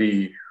of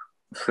the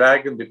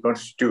flag and the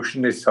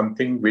constitution is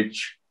something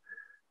which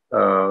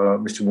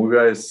Mr.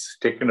 Muga has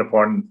taken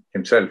upon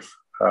himself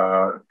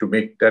to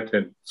make that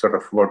a sort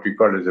of what we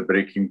call as a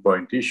breaking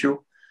point issue.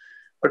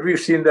 But we've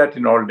seen that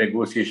in all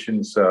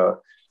negotiations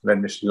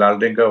when Mr.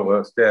 Laldenga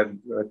was there,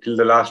 till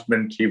the last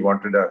minute he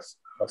wanted a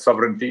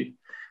sovereignty.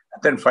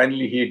 And then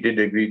finally he did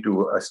agree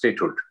to a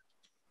statehood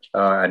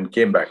and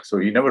came back. So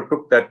he never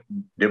took that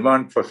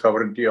demand for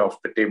sovereignty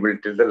off the table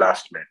till the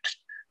last minute.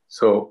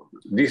 So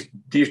these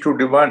two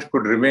demands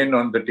could remain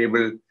on the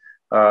table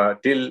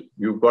till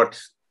you got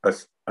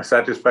a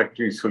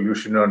satisfactory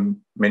solution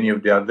on many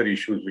of the other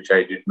issues which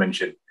I did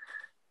mention,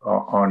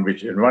 on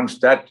which, and once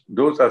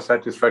those are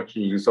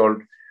satisfactorily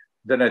resolved,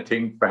 then I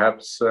think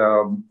perhaps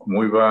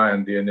Muiva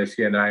and the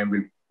NSE-NIM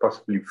will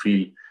possibly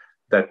feel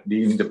that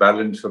in the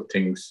balance of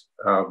things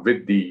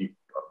with the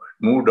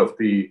mood of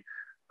the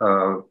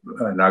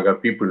Naga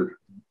people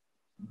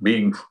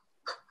being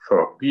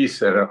for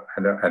peace and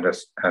a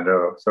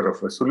sort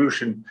of a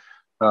solution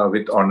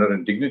with honor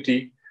and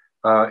dignity,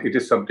 it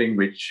is something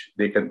which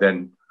they can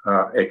then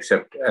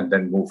accept and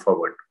then move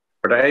forward.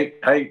 But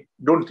I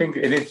don't think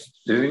there's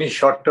any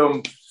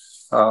short-term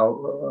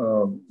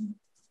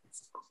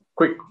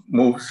quick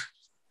moves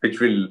which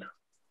will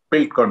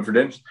build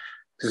confidence.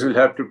 This will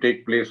have to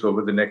take place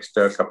over the next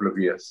couple of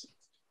years.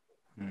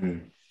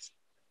 Mm.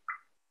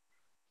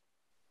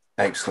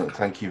 Excellent.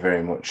 Thank you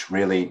very much.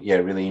 Really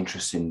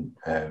interesting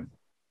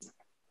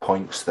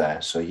points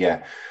there. So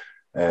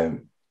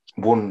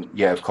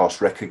of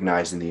course,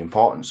 recognizing the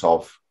importance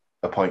of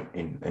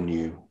appointing a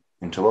new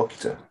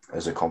interlocutor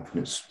as a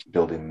confidence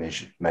building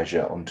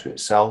measure unto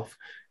itself.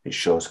 It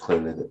shows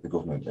clearly that the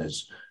government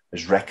has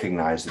has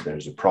recognised that there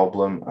is a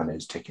problem and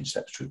is taking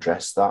steps to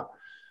address that.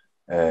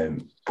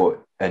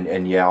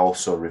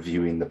 Also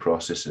reviewing the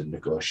process of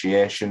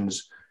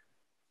negotiations.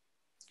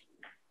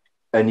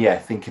 And yeah,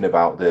 thinking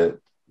about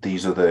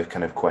these other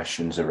kind of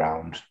questions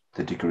around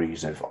the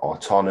degrees of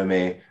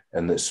autonomy,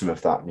 and that some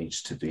of that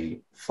needs to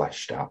be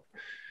fleshed out.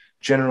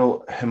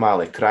 General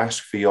Himalay, could I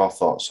ask for your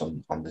thoughts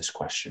on this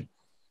question?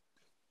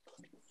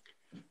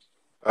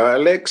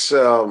 Alex,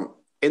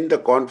 in the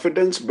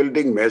confidence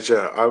building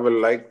measure, I would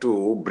like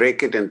to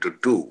break it into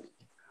two.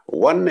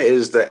 One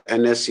is the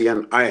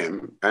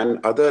NSCN-IM,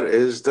 and other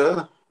is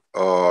the,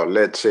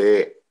 let's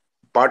say,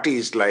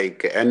 parties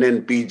like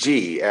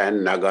NNPG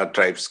and Naga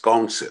Tribes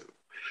Council.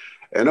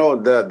 You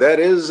know, there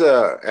is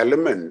an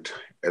element,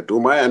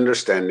 to my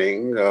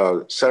understanding,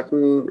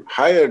 certain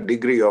higher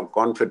degree of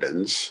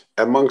confidence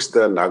amongst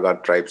the Naga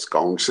Tribes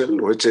Council,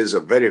 which is a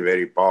very,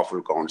 very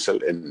powerful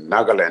council in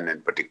Nagaland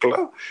in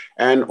particular,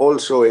 and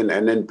also in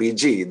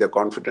NNPG, the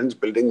confidence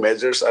building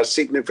measures are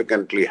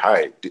significantly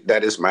high.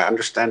 That is my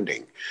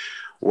understanding.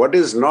 What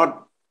is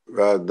not,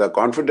 the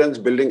confidence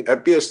building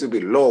appears to be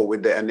low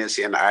with the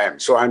NSCN-IM.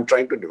 So I'm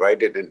trying to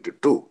divide it into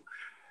two.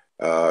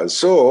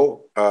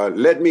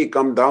 Let me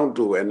come down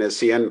to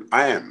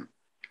NSCN-IM.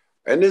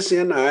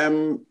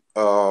 NSCN-IM,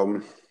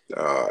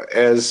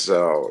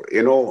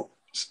 you know,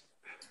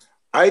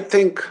 I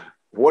think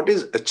what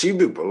is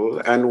achievable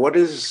and what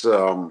is,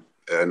 what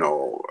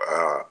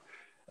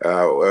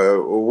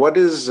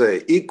is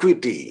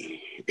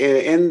equity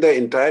in the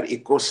entire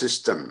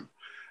ecosystem,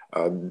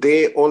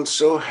 they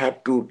also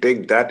have to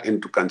take that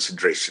into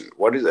consideration.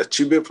 What is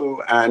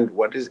achievable and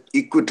what is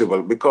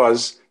equitable,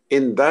 because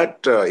in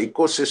that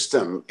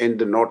ecosystem in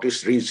the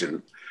Northeast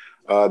region,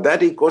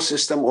 that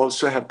ecosystem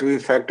also have to be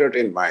factored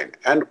in mind.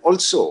 And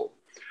also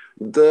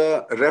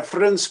the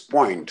reference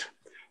point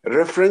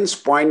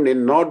need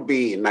not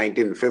be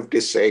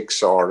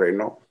 1956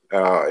 or,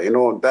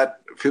 that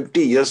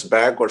 50 years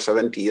back or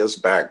 70 years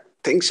back.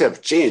 Things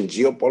have changed,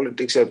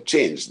 geopolitics have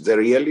changed, the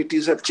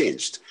realities have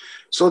changed.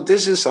 So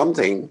this is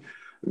something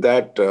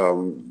that,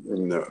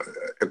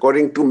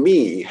 according to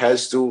me,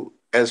 has to,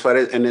 as far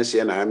as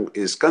NSCN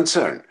is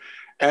concerned.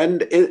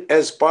 And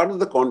as part of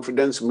the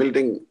confidence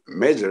building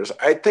measures,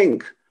 I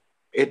think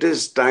it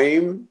is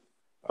time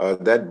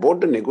that both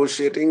the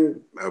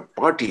negotiating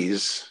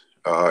parties,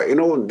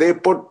 they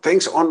put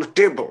things on the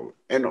table,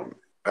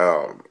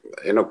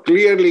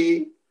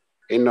 clearly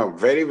in a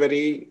very,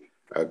 very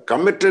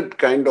committed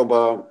kind of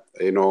a,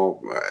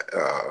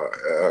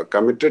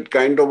 committed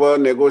kind of a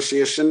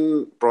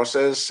negotiation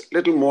process,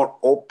 little more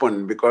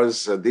open,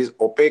 because this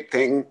opaque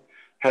thing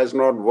has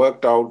not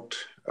worked out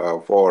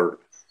for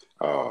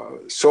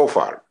so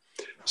far.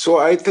 So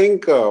I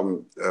think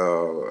the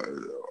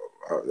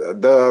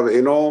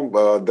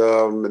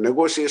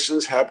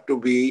negotiations have to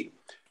be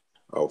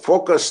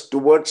focused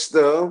towards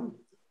the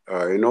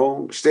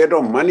state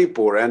of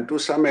Manipur and to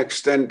some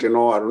extent,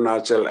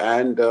 Arunachal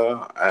and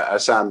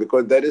Assam,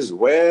 because that is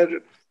where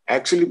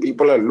actually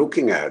people are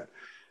looking at.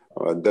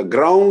 The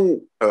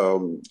ground,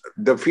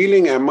 the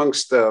feeling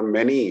amongst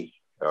many,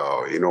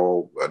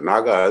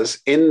 Nagas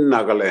in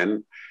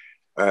Nagaland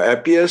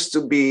appears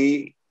to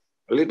be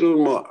a little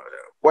more,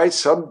 quite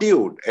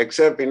subdued,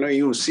 except,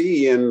 you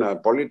see in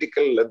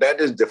political, that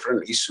is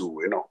different issue,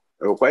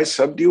 quite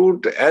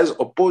subdued as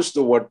opposed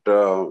to what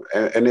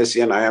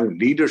NSCN-IM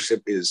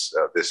leadership is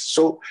this.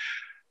 So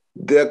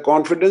the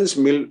confidence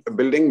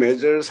building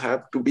measures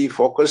have to be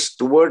focused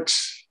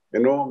towards,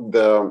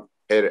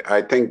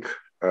 I think,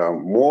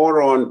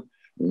 more on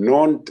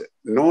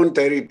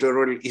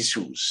non-territorial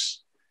issues,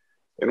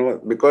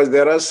 because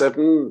there are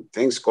certain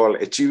things called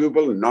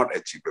achievable, not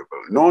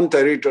achievable.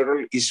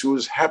 Non-territorial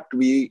issues have to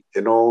be,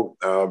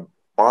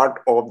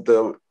 part of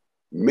the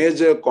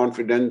major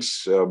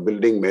confidence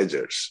building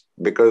measures,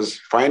 because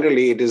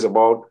finally it is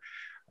about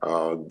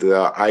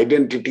the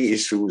identity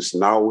issues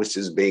now, which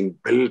is being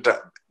built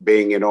up,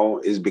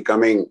 is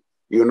becoming,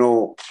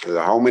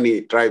 how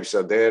many tribes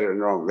are there,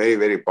 very,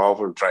 very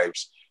powerful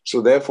tribes.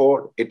 So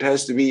therefore, it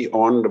has to be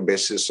on the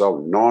basis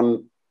of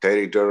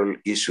non-territorial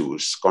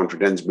issues,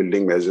 confidence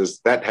building measures,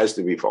 that has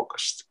to be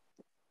focused.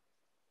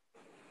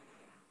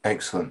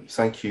 Excellent,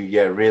 thank you.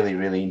 Yeah, really,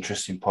 really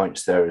interesting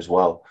points there as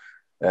well.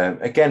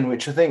 Again,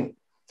 which I think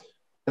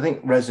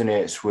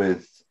resonates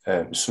with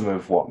some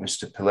of what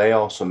Mr. Pillai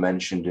also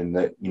mentioned, in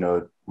that,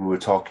 we were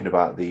talking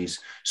about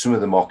some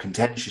of the more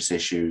contentious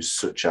issues,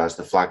 such as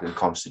the flag and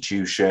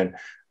constitution,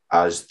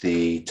 as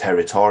the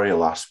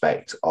territorial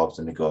aspect of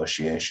the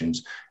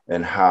negotiations,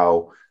 and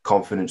how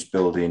confidence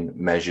building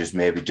measures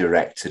may be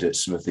directed at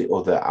some of the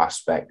other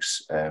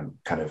aspects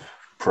kind of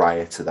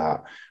prior to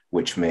that,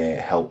 which may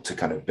help to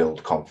kind of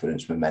build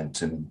confidence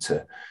momentum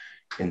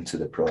into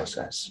the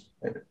process.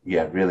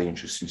 Yeah, really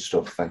interesting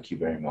stuff. Thank you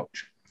very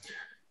much.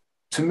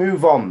 To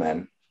move on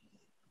then,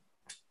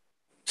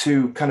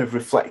 to kind of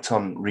reflect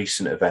on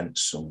recent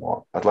events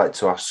somewhat, I'd like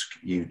to ask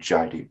you,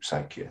 Jaideep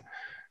Saikia,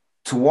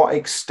 to what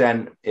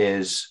extent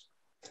is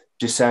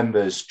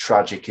December's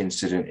tragic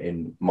incident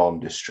in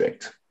Mon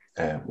district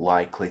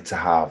likely to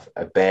have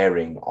a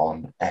bearing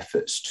on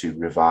efforts to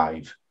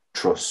revive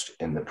trust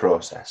in the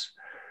process.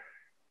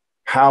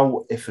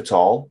 How, if at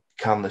all,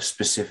 can the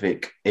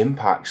specific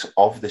impacts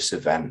of this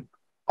event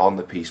on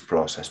the peace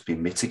process be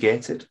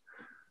mitigated?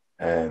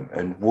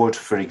 And would,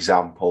 for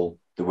example,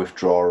 the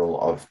withdrawal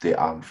of the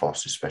Armed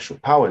Forces Special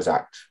Powers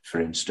Act, for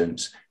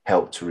instance,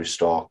 help to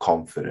restore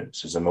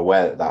confidence? As I'm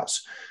aware that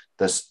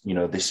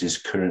this is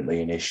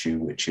currently an issue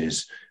which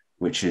is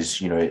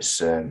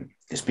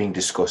it's being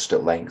discussed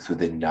at length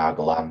within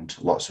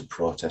Nagaland, lots of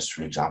protests,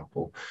 for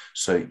example.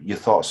 So your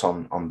thoughts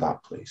on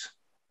that, please.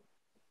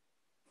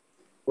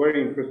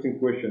 Very interesting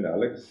question,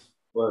 Alex.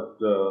 But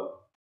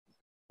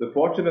the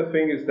fortunate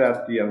thing is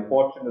that the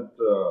unfortunate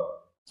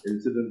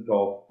incident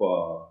of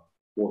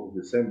 4th of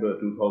December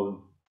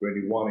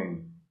 2021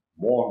 in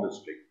Mon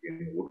district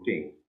in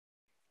Wuting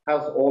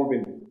has all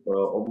been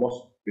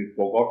almost been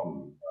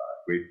forgotten,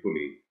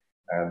 gratefully.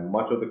 And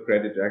much of the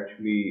credit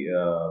actually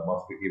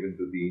must be given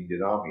to the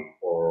Indian Army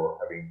for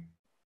having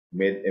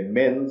made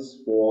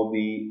amends for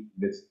the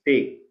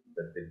mistake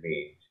that they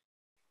made.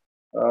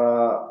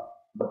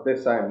 But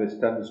this I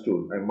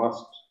misunderstood. I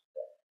must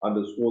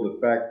underscore the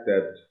fact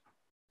that,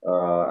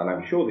 and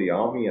I'm sure the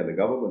army and the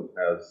government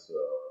has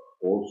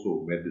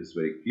also made this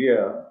very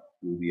clear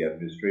to the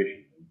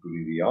administration,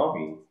 including the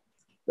army,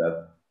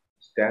 that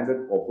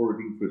standard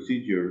operating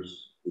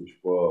procedures which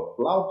were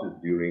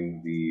flouted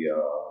during the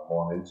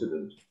Mon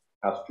incident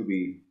has to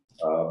be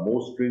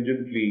more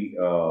stringently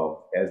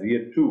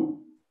adhered to.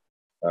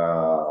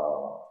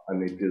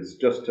 And it is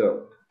just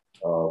a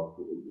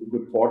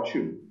good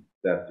fortune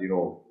that,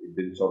 it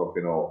didn't sort of,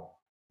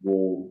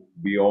 go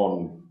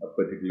beyond a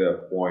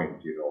particular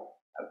point,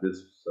 at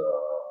this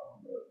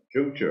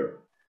juncture.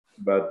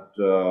 But,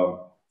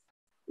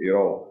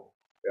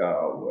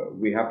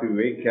 we have to be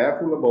very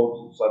careful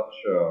about such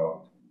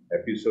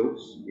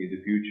episodes in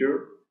the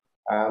future.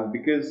 And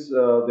because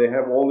they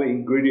have all the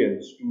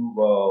ingredients to,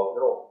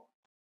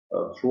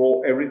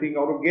 throw everything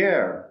out of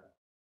gear.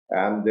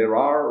 And there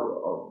are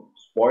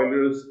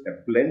spoilers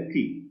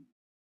aplenty.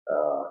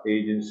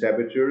 Agent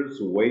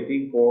saboteurs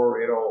waiting for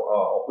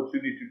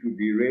opportunity to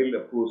derail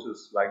a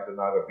process like the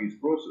Naga Peace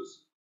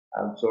Process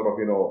and sort of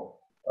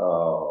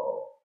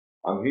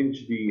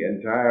unhinge the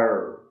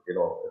entire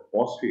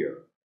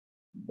atmosphere.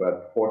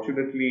 But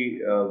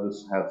fortunately,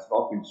 this has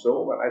not been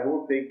so. But I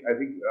don't think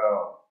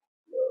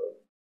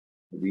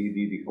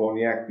the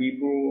Konyak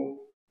people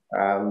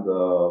and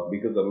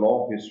because the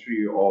long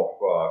history of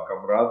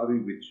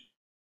camaraderie, which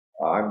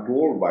I'm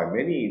told by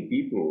many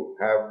people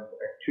have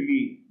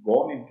actually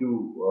gone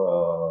into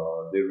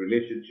their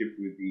relationship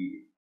with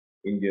the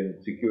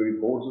Indian security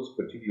forces,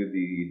 particularly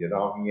the Indian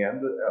Army and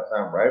the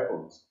Assam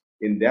Rifles,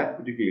 in that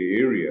particular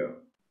area,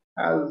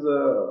 has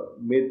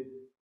made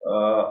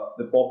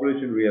the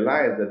population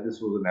realize that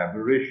this was an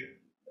aberration,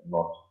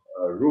 not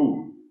a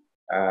rule.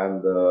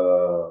 And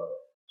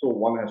so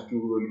one has to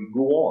really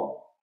go on.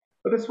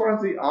 But as far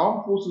as the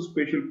Armed Forces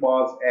Special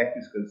Powers Act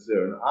is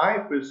concerned, I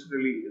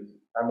personally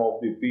am of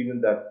the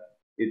opinion that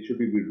it should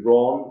be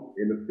withdrawn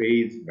in a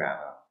phased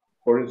manner.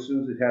 For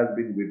instance, it has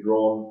been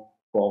withdrawn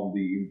from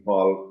the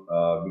Imphal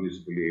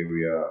municipal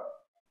area,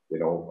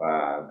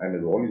 and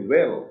is all is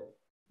well.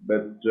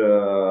 But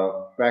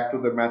fact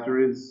of the matter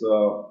is,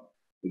 the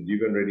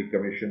Jeevan Reddy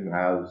Commission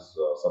has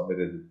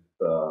submitted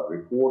a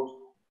report.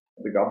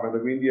 The government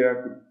of India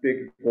could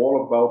take a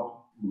call about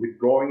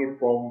withdrawing it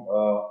from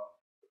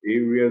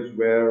areas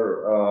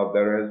where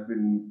there has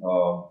been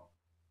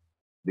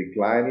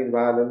decline in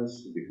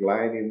violence,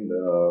 decline in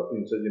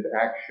insurgent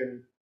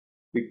action,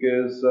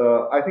 because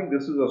I think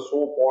this is a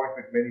sore point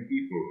with many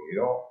people,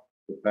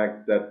 the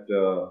fact that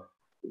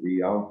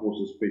the Armed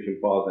Forces Special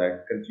Powers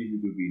Act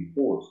continue to be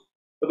enforced.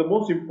 But the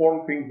most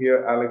important thing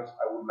here, Alex,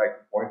 I would like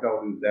to point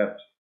out is that,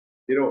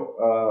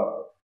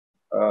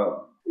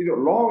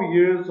 long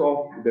years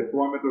of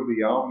deployment of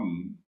the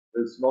army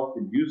is not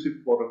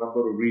conducive for a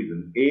number of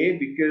reasons. A,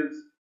 because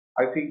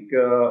I think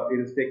it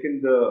has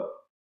taken the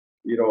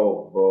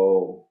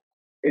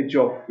edge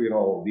of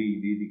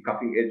the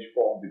cutting edge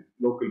from the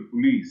local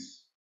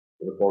police,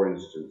 for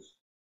instance.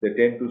 They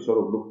tend to sort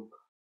of look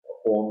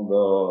upon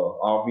the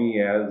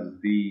army as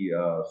the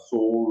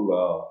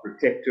sole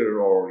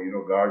protector or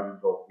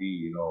guardians of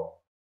the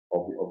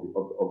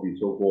of the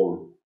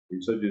so-called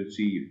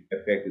insurgency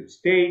affected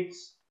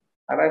states.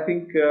 And I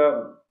think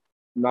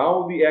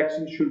now the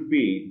action should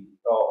be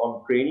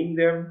on training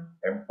them,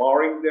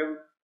 empowering them,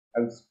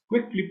 and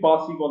quickly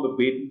passing on the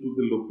baton to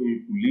the local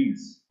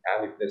police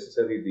and, if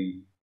necessary,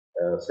 the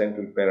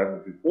central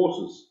paramilitary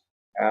forces.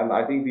 And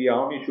I think the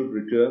army should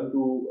return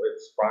to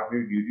its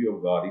primary duty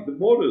of guarding the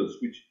borders,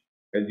 which,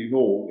 as you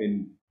know,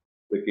 in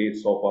the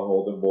case of our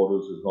northern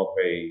borders, is not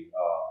very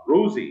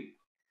rosy.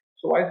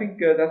 So I think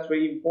that's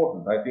very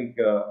important. I think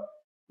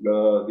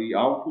the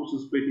Armed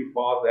Forces Special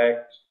Powers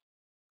Act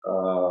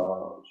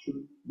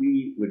should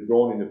be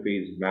withdrawn in a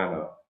phased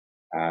manner.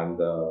 And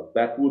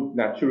that would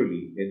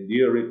naturally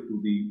endear it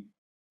to the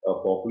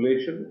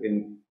population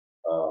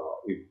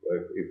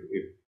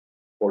if,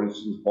 for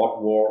instance,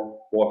 hot war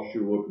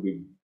posture were to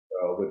be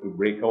were to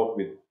break out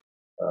with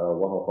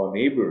one of our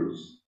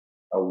neighbors,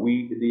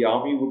 the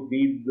army would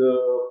need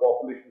the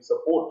population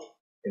support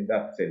in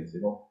that sense,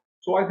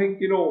 So I think,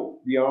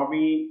 the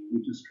army,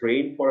 which is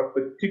trained for a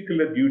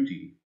particular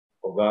duty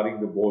of guarding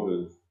the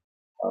borders,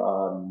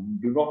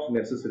 do not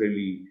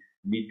necessarily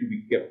need to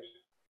be kept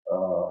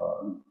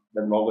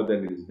longer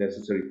than is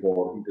necessary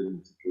for internal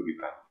security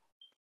management.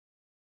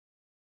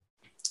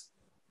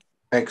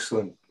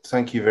 Excellent.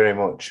 Thank you very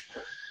much.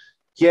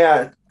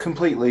 Yeah,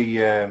 completely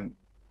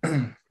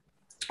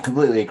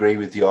completely agree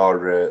with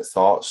your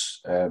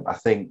thoughts. I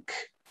think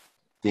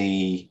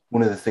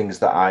one of the things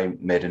that I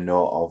made a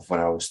note of when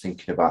I was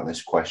thinking about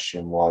this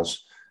question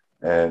was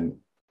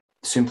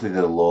simply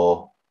the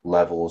low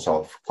levels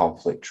of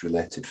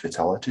conflict-related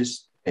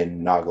fatalities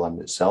in Nagaland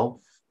itself.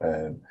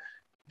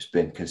 It's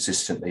been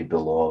consistently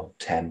below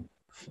 10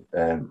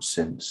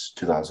 since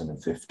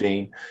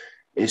 2015.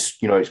 It's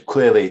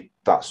clearly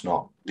that's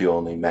not the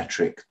only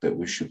metric that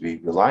we should be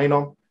relying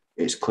on.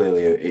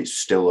 It's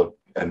still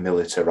a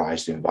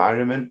militarized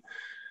environment,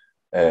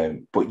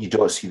 but you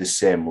don't see the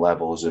same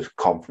levels of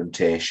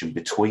confrontation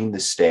between the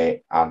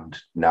state and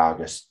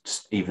Naga,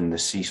 even the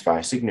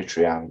ceasefire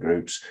signatory armed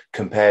groups,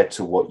 compared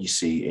to what you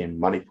see in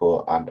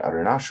Manipur and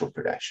Arunachal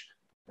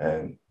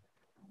Pradesh.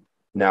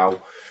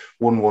 Now,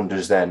 one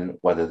wonders then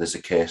whether there's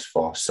a case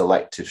for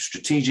selective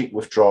strategic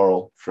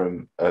withdrawal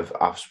of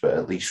AFSPA,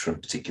 at least from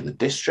particular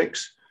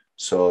districts.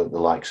 So the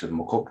likes of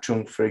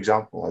Mukokchung, for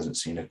example, hasn't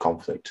seen a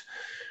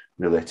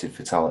conflict-related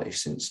fatality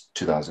since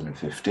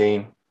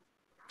 2015.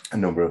 A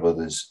number of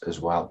others as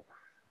well.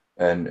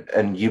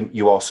 And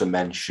you also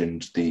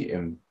mentioned the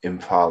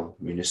Imphal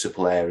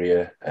municipal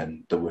area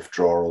and the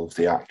withdrawal of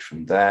the act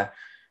from there.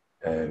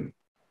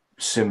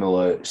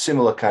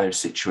 Similar kind of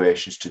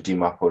situations to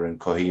Dimapur and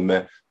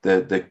Kohima.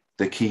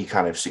 The key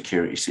kind of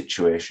security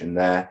situation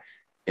there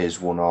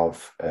is one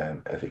of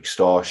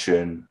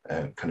extortion,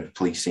 kind of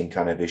policing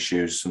kind of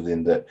issues,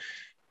 something that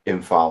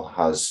Imphal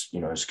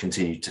has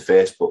continued to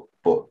face,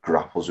 but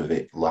grapples with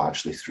it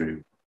largely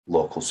through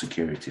local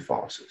security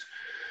forces.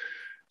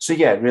 So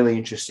yeah, really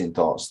interesting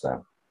thoughts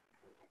there.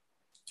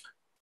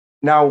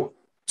 Now,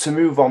 to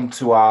move on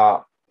to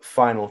our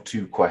final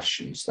two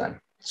questions then.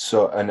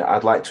 So, and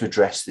I'd like to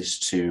address this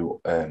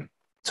to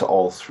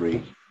all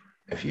three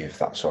of you, if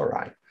that's all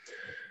right.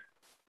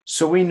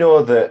 So we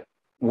know that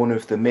one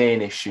of the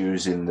main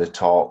issues in the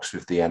talks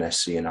with the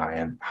NSC and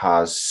IM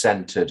has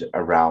centered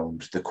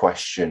around the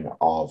question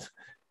of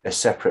a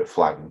separate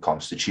flag and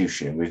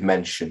constitution. And we've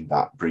mentioned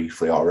that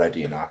briefly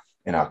already in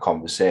our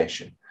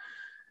conversation.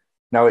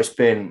 Now, it's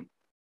been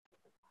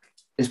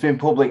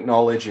public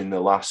knowledge in the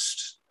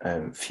last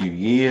few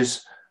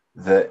years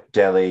that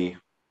Delhi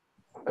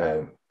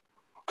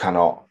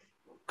cannot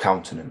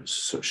countenance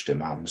such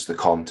demands, the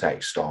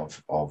context of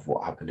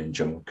what happened in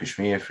Jammu and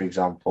Kashmir, for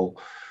example.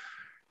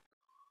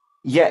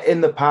 Yet in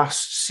the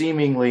past,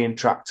 seemingly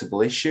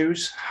intractable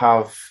issues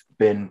have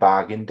been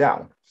bargained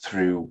down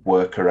through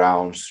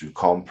workarounds, through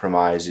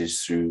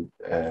compromises, through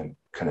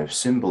kind of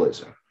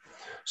symbolism.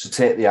 So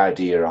take the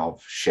idea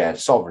of shared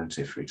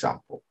sovereignty, for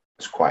example.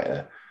 It's quite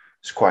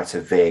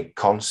a vague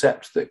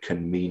concept that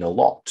can mean a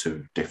lot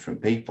to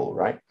different people,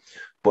 right?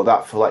 But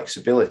that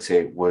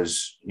flexibility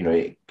was,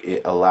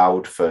 it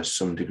allowed for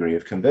some degree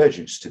of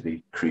convergence to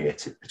be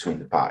created between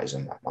the parties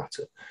on that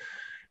matter.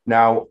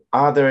 Now,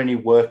 are there any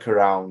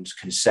workarounds,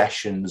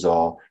 concessions,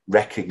 or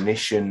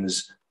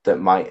recognitions that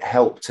might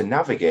help to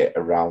navigate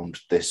around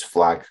this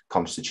flag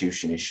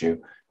constitution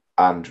issue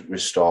and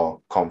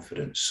restore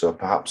confidence? So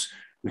perhaps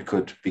we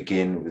could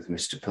begin with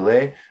Mr.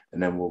 Pillai,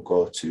 and then we'll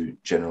go to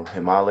General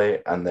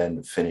Himalay, and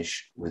then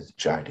finish with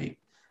Jaideep.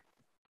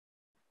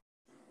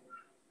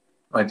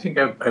 I think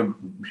I've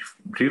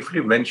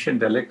briefly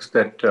mentioned, Alex,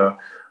 that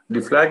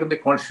the flag and the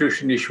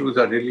constitution issues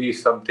are really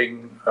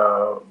something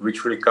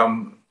which will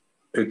come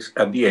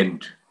at the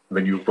end.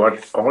 When you've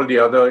got all the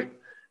other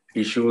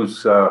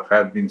issues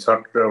have been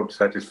sorted out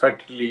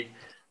satisfactorily,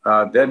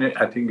 then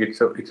I think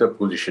it's a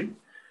position.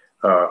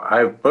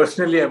 I've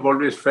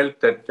always felt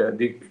that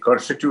the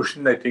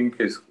constitution, I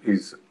think, is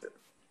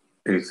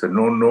a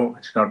no.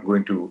 It's not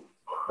going to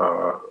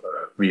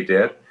be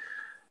there.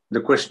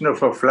 The question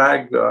of a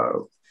flag,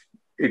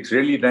 it's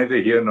really neither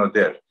here nor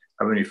there.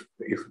 I mean,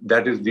 if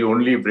that is the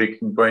only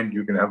breaking point,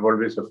 you can have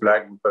always a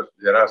flag, because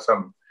there are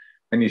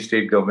many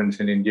state governments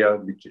in India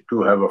which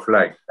do have a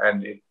flag,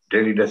 and it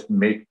really doesn't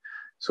make,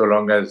 so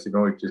long as it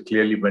is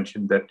clearly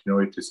mentioned that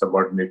it is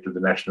subordinate to the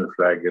national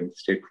flag and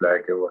state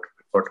flag or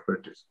whatever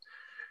it is.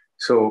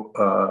 So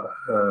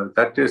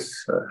that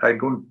is, I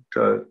don't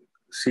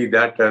see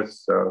that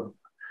as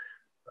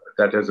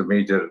a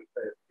major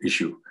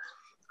issue.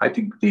 I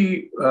think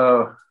the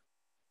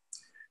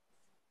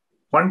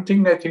one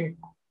thing, I think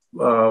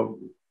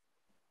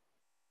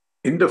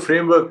in the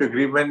framework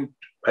agreement,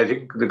 I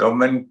think the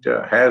government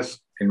has,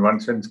 in one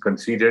sense,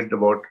 conceded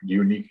about the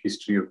unique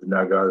history of the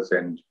Nagas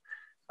and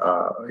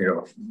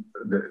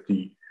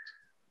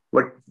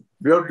but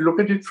we have to look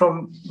at it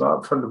from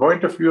the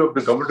point of view of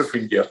the government of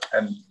India,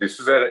 and this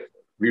is where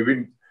we've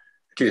been,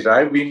 at least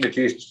I've been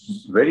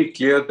very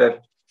clear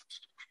that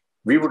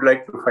we would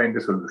like to find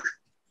a solution.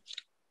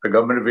 The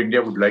government of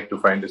India would like to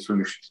find a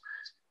solution.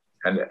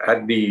 And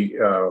at the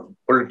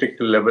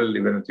political level,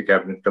 even at the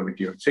Cabinet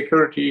Committee on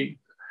Security,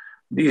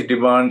 these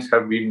demands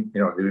have been,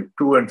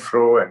 to and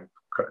fro, and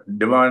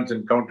demands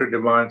and counter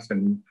demands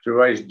and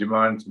revised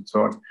demands and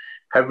so on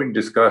have been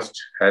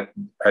discussed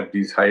at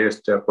these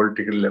highest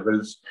political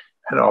levels,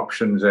 and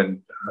options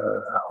and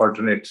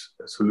alternate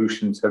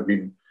solutions have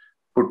been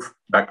put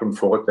back and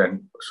forth,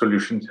 and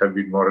solutions have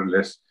been more or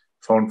less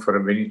found for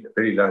a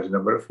very large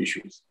number of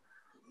issues.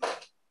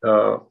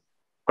 But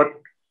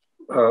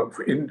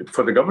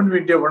for the government of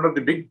India, one of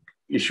the big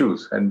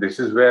issues, and this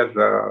is where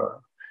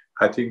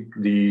I think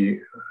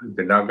the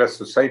Naga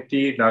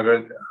society,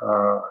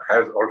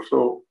 has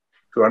also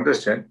to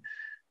understand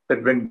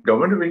that when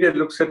government of India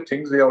looks at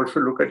things, they also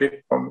look at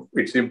it from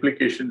its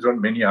implications on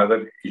many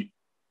other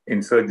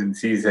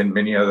insurgencies and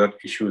many other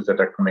issues that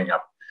are coming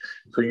up.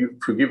 So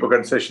if you give a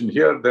concession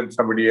here, then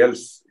somebody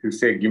else, you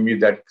say, give me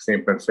that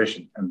same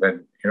concession. And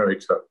then,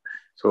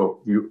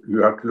 so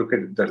you have to look at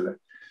it that way.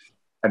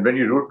 And when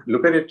you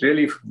look at it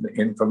really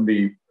from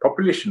the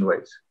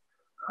population-wise,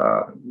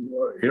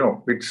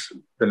 it's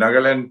the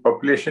Nagaland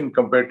population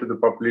compared to the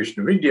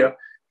population of India,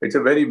 it's a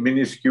very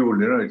minuscule,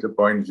 it's a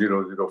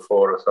 0.004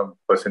 or some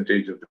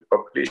percentage of the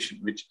population,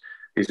 which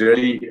is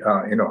really,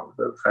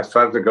 as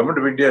far as the government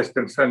of India is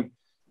concerned,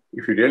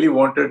 if you really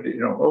wanted,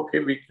 okay,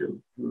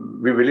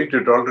 we're willing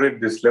to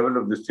tolerate this level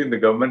of this thing, the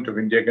government of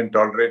India can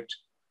tolerate,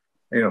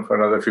 for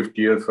another 50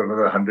 years, for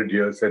another 100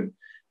 years. And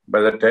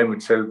by that time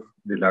itself,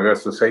 the Naga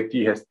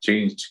society has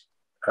changed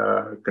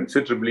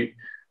considerably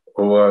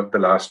over the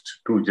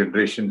last 2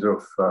 generations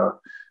of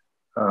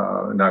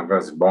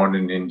Nagas born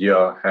in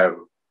India have,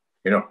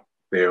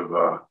 they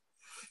have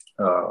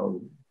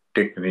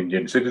taken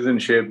Indian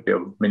citizenship.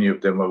 Many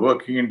of them are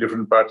working in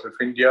different parts of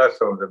India.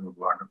 Some of them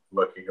are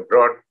working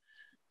abroad.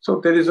 So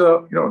there is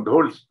the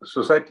whole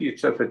society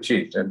itself has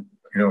changed. And,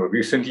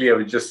 recently I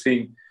was just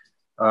seeing,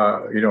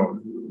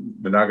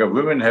 the Naga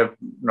women have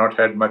not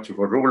had much of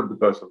a role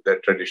because of their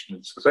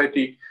traditional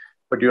society,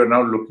 but you are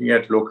now looking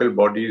at local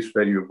bodies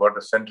where you've got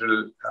a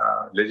central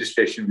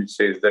legislation which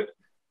says that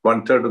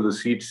 1/3 of the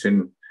seats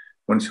in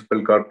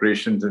municipal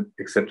corporations,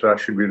 etc.,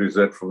 should be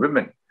reserved for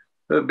women.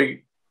 The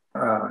big,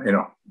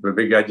 the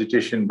big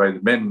agitation by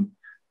the men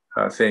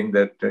saying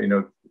that,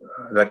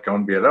 that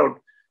can't be allowed.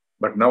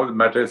 But now the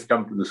matter has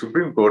come to the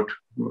Supreme Court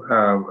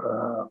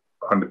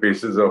on the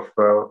basis of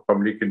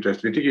public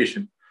interest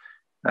litigation.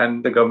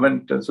 And the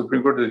government, the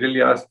Supreme Court has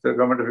really asked the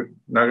government of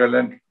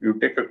Nagaland, you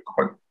take a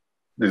call.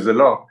 This is the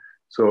law.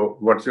 So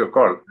what's your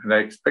call? And I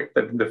expect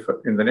that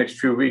in the next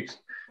few weeks,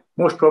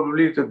 most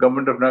probably the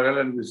government of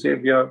Nagaland will say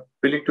we are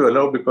willing to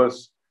allow,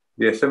 because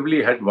the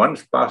assembly had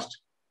once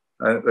passed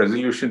a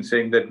resolution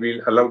saying that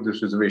we'll allow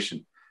this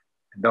reservation.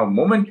 Now, the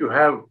moment you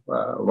have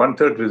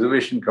 1/3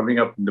 reservation coming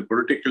up in the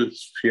political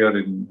sphere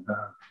in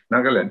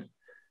Nagaland,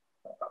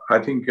 I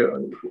think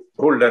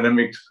whole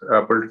dynamics,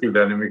 political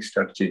dynamics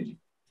start changing.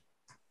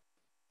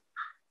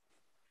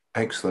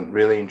 Excellent,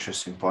 really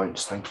interesting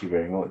points. Thank you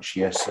very much.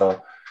 Yes,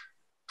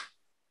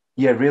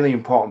 really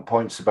important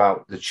points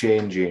about the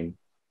changing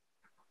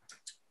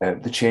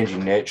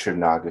nature of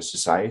Naga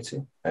society.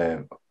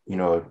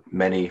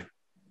 Many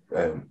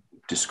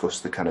discuss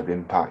the kind of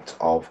impact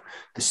of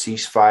the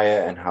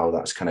ceasefire and how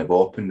that's kind of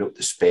opened up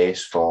the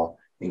space for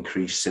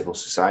increased civil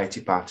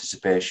society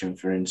participation,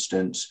 for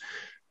instance.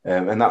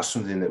 And that's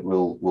something that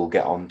we'll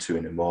get onto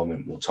in a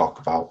moment. We'll talk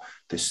about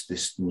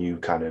this new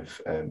kind of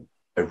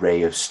array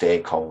of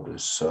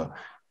stakeholders. So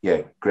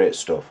yeah, great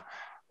stuff.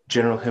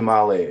 General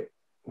Himalay,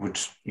 would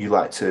you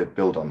like to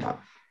build on that?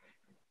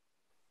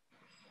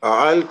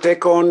 I'll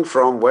take on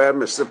from where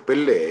Mr.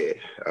 Pillai,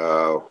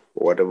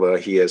 whatever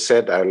he has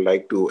said, I'd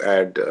like to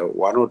add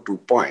 1 or 2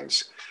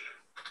 points.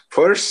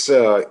 First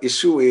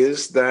issue is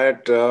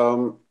that,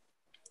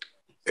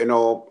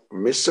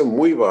 Mr.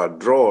 Muiva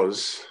draws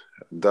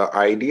the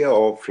idea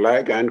of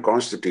flag and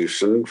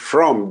constitution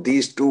from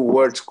these 2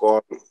 words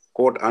called,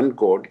 quote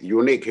unquote,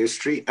 unique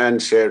history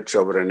and shared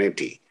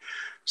sovereignty.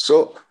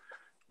 So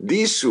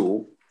these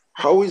 2,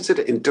 how is it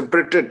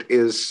interpreted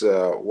is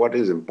what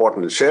is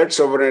important. Shared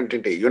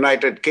sovereignty,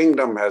 United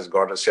Kingdom has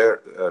got a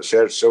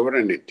shared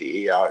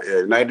sovereignty.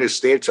 United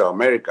States of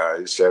America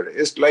is shared.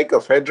 It's like a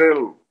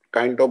federal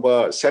kind of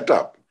a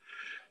setup.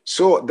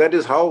 So that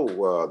is how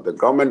the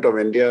government of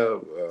India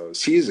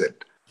sees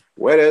it.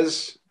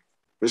 Whereas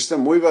Mr.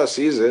 Muiva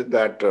sees it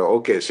that,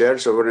 okay,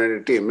 shared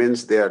sovereignty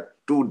means there are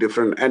 2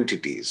 different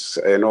entities,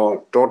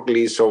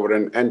 totally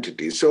sovereign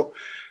entities. So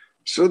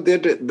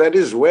that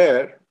is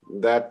where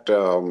that,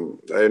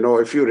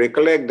 if you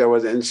recollect, there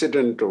was an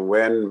incident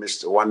when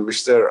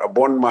Mr.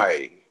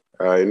 Abonmai,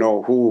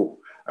 who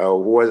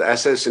was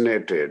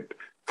assassinated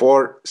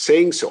for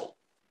saying so.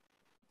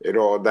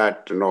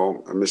 That,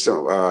 Mr.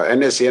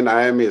 NSA and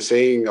IM is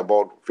saying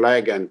about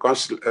flag and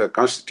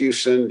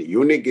constitution,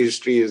 unique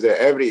history is that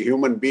every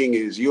human being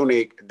is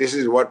unique. This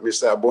is what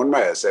Mr.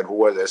 Abonmai said, who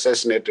was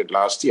assassinated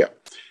last year.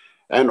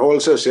 And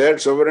also shared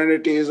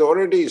sovereignty is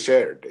already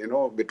shared,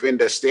 between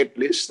the state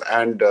list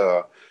and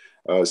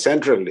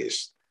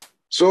centralist.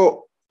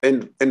 So,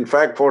 in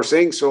fact, for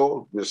saying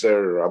so,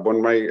 Mr.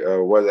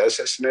 Abunmai was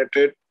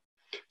assassinated.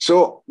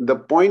 So the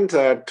point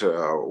that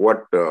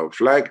what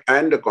flag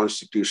and the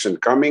constitution,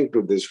 coming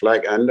to this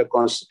flag and the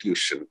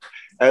constitution,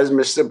 I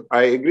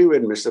agree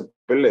with Mr.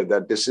 Pillai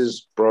that this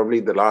is probably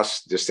the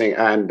last this thing,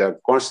 and the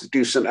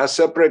constitution, a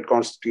separate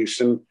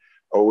constitution,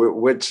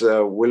 which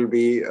will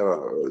be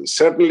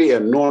certainly a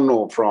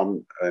no-no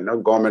from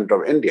government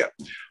of India.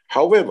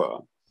 However,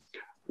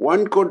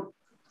 one could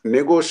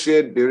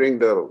negotiate during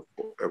the,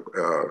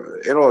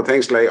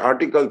 things like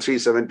Article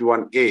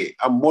 371A,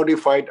 a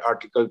modified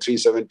Article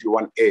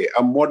 371A,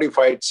 a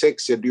modified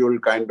sixth schedule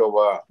kind of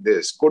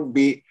this could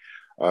be,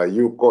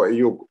 you call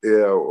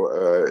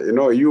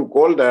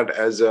that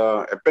as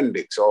a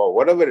appendix or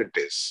whatever it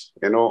is,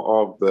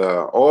 of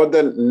the, or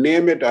then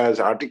name it as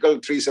Article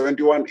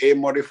 371A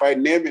modified,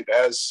 name it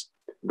as,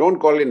 don't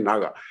call it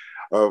Naga.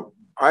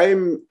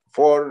 I'm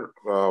for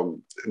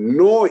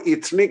no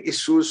ethnic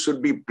issues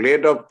should be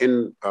played up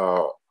in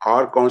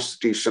our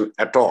constitution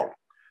at all.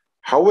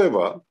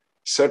 However,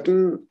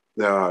 certain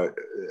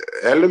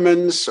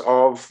elements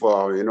of,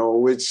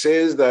 which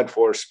says that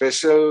for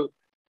special,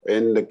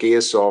 in the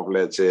case of,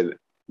 let's say,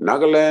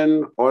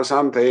 Nagaland or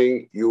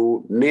something,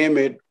 you name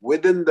it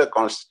within the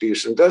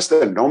constitution, just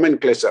the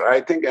nomenclature. I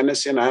think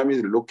NSCNIM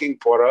is looking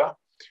for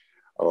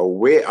a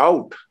way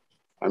out.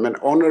 I mean,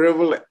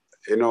 honorable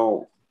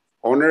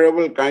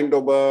kind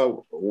of a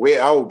way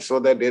out so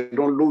that they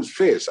don't lose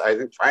face. I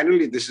think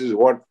finally this is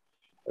what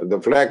the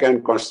flag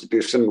and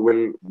constitution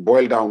will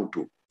boil down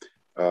to.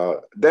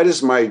 That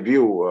is my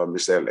view,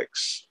 Mr.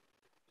 Alex.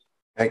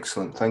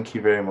 Excellent. Thank you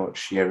very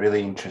much. Yeah,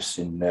 really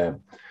interesting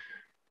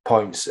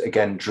points.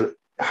 Again,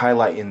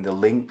 highlighting the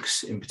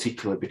links in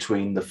particular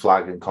between the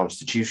flag and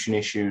constitution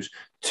issues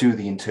to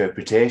the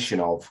interpretation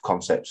of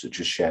concepts such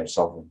as shared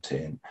sovereignty.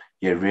 And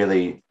yeah,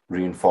 really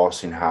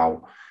reinforcing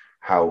how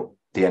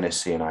the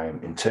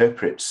NSCNIM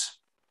interprets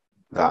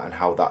that and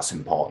how that's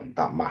important,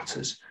 that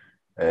matters.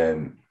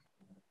 And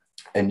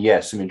yeah,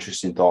 some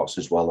interesting thoughts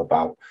as well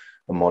about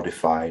a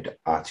modified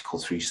Article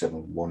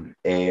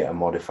 371A, a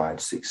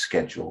modified sixth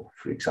schedule,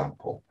 for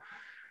example.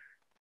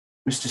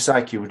 Mr.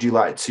 Saikia, would you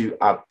like to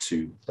add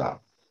to that?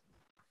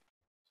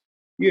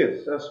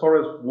 Yes, as far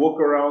as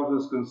workarounds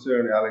is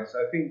concerned, Alex,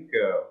 I think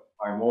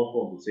I'm also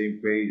on the same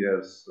page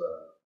as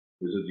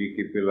Mr.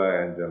 G.K.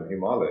 Pillai and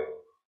Himalay.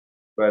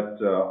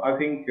 But I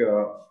think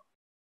the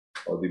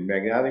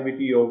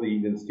magnanimity of the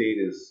Indian state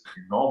is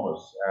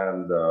enormous,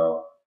 and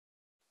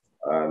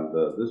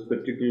this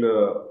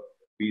particular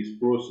peace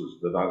process,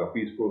 the Naga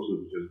peace process,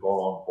 which has gone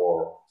on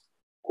for a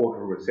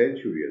quarter of a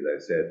century, as I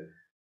said,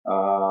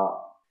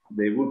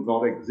 they would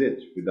not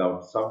exist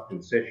without some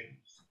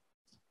concessions.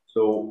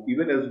 So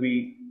even as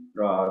we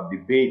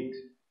debate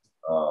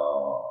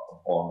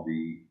on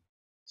the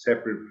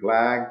separate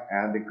flag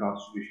and the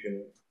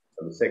constitution,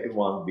 the second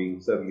one being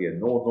certainly a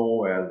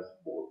no-no, as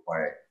both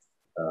my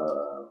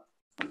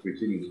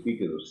preceding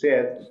speakers have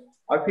said,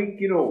 I think,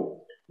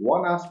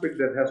 one aspect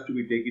that has to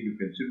be taken into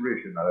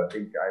consideration, and I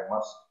think I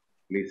must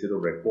place it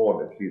on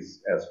record, at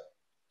least as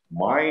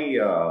my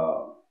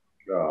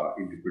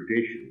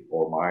interpretation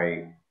or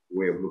my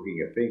way of looking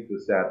at things,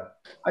 is that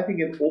I think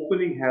an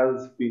opening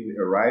has been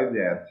arrived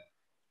at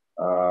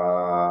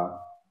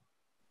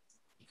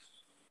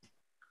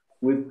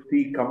with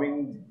the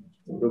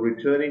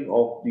returning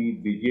of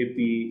the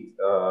BJP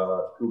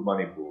to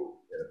Manipur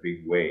in a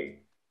big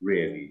way,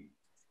 really.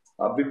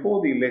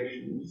 Before the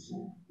elections,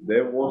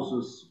 there was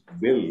this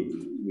bill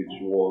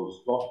which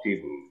was not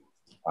tabled.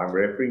 I'm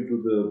referring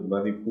to the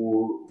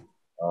Manipur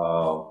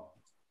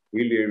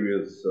Hill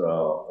Areas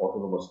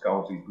Autonomous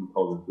Council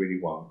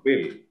 2021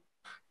 bill,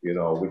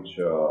 which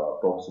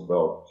talks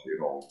about,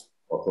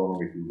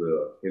 autonomy to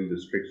the hill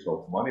districts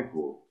of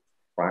Manipur,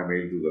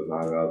 primarily to the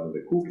Nagas and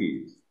the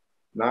Kukis.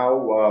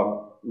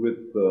 Now,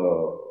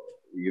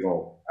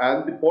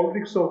 and the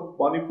politics of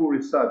Manipur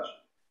is such,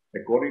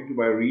 according to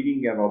my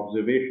reading and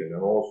observation,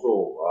 and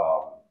also,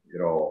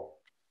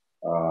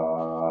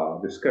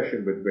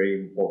 discussion with very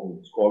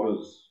important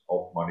scholars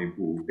of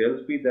Manipur,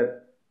 tells me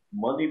that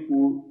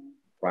Manipur,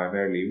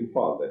 primarily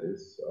Imphal, that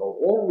is,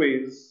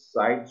 always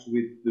sides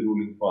with the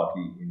ruling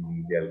party in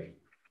New Delhi.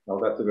 Now,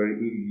 that's a very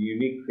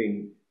unique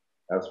thing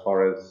as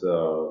far as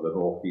the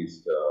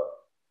Northeast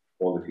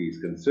polity is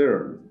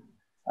concerned.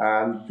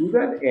 And to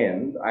that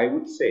end, I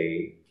would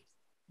say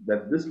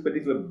that this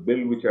particular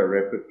bill which I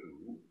referred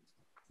to,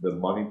 the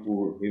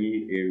Manipur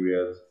Hill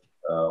Areas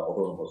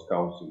Autonomous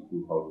Council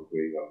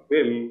 2021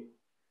 bill,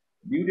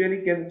 New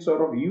Delhi can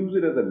sort of use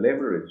it as a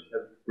leverage,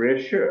 as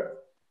pressure,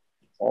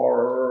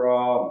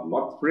 or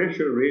not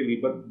pressure really,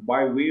 but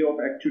by way of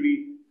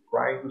actually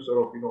trying to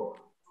sort of,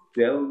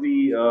 tell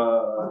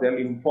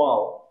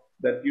Imphal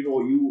that,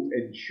 you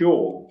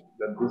ensure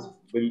that this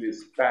bill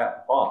is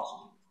passed.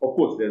 Of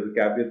course, there's a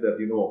caveat that,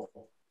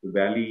 the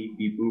Valley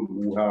people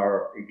who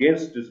are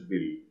against this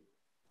bill,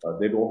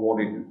 they don't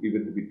want it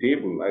even to be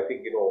tabled. I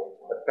think, a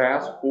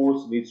task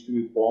force needs to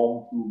be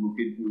formed to look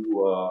into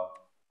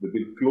the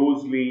bill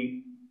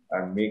closely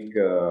and make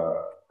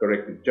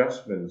correct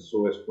adjustments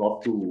so as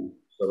not to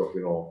sort of,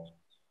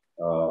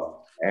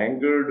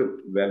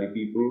 angered Valley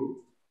people.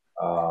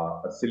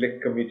 A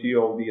select committee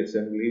of the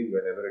assembly,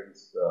 whenever it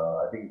is,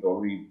 I think it's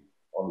already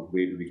on its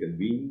way to be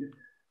convened,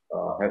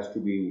 has to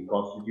be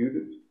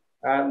constituted,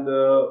 and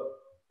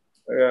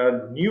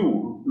a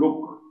new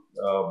look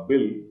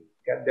bill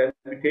can then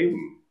be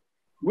tabled,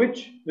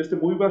 which Mr.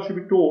 Muiba should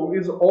be told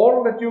is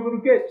all that you're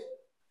going to get.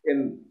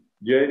 In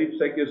Jaideep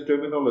Saikia's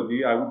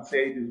terminology, I would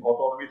say it is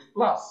autonomous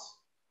plus.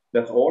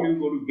 That's all you're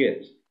going to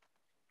get.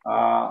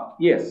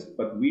 Yes,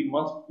 but we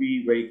must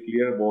be very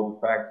clear about the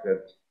fact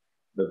that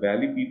the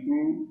Valley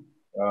people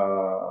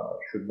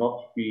should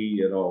not be,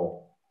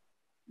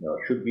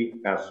 should be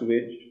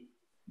assuaged.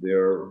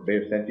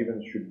 Their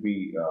sentiments should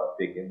be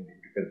taken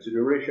into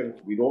consideration.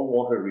 We don't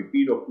want a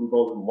repeat of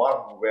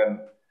 2001 when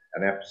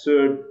an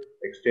absurd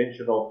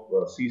extension of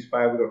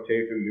ceasefire without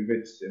territorial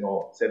limits,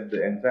 set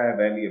the entire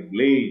valley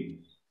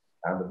ablaze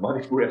and the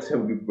Manipur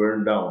assembly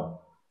burned down.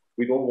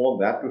 We don't want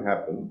that to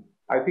happen.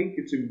 I think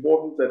it's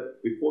important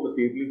that before the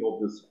tabling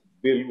of this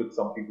bill, which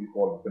some people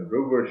call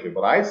controversial,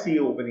 but I see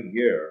opening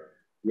here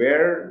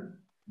where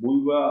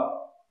Muiba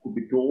could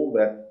be told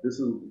that this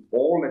is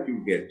all that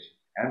you get.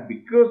 And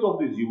because of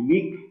this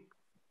unique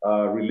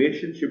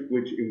relationship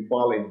which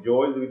Imphal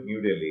enjoys with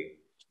New Delhi,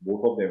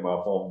 both of them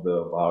are from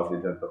the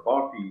Bharatiya Janata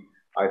Party,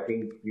 I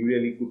think New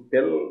Delhi could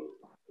tell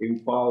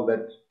Imphal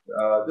that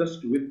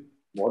just with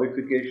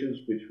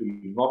modifications which will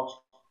not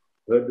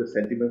hurt the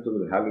sentiments of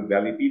the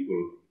Valley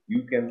people,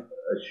 you can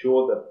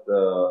ensure that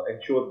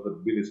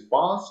the bill is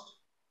passed,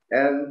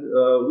 and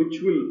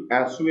which will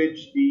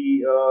assuage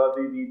the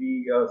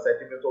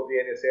sentiments of the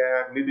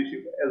NSA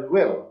leadership as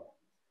well.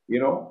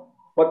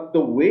 But the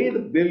way the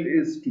bill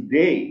is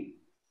today,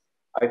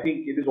 I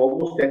think it is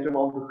almost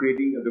tantamount to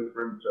creating a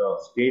different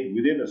state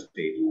within a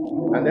state,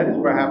 and that is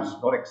perhaps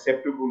not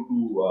acceptable to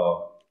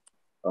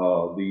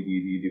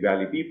the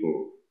Valley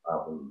people.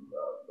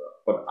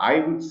 But I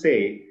would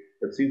say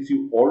that since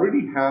you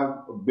already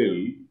have a bill,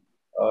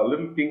 a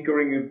little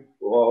tinkering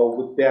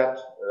with that.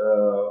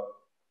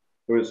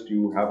 First,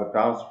 you have a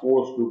task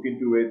force look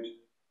into it.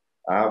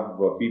 Have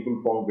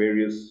people from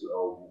various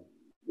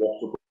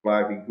walks of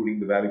life, including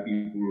the Valley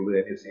people,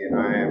 the NSA and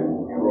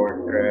IM,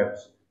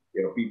 bureaucrats,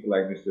 people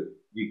like Mr.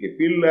 G.K.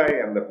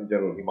 Pillai and Lieutenant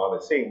General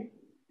Himalay Singh,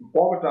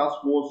 form a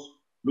task force,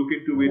 look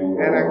into it,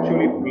 and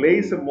actually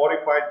place a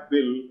modified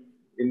bill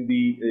in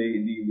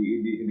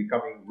the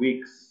coming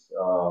weeks,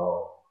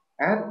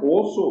 and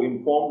also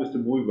inform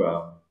Mr.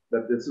 Muiba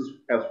that this is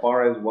as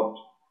far as what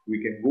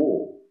we can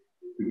go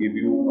to give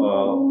you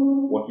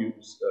what you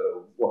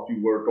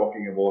were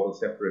talking about, a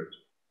separate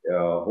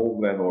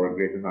homeland or a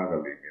greater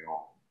Nagaland,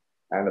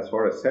 And as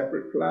far as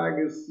separate flag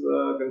is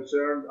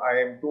concerned, I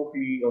am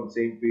totally on the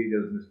same page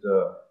as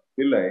Mr.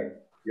 Pillai.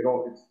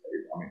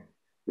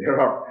 There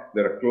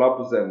are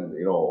clubs and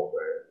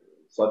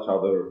such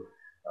other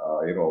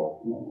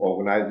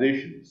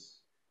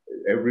organizations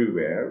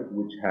everywhere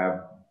which has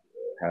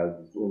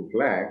its own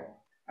flag,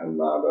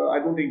 and I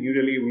don't think New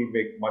Delhi will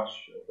make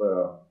much of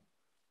a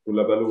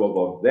hullabaloo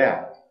about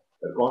that.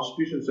 The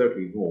Constitution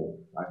certainly no.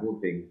 I don't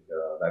think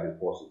that is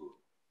possible.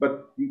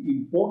 But the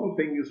important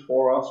thing is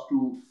for us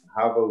to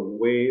have a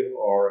way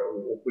or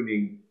an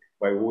opening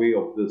by way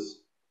of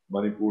this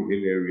Manipur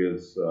Hill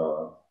Areas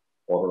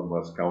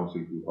Autonomous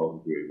Council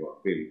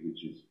 2021 bill,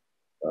 which is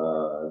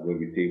will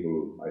be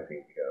tabled, I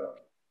think,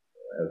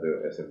 as the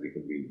assembly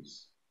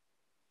convenes.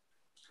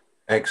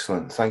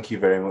 Excellent. Thank you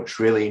very much.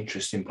 Really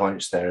interesting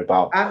points there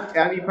about...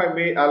 And if I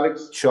may,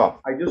 Alex, sure.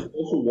 I just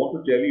also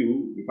want to tell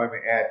you, if I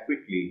may add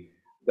quickly,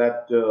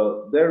 that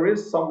there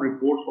is some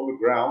reports from the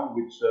ground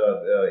which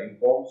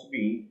informs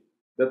me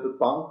that the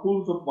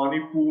Tangkhuls of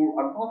Manipur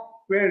are not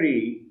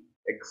very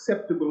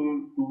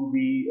acceptable to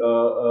the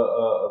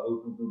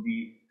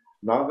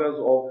Nagas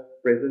of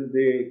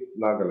present-day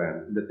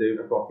Nagaland. That they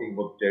are talking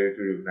about the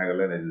territory of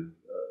Nagaland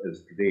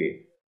as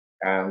today.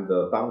 And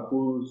the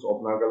Tangkhuls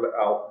of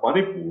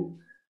Manipur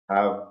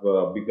have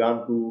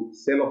begun to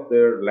sell off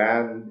their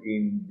land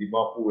in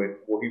Dimapur and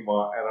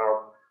Kohima and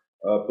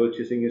are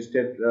purchasing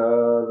instead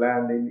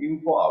land in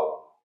Imphal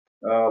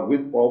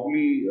with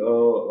probably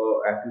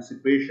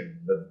anticipation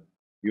that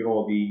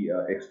the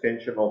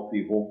extension of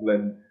the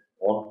homeland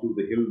onto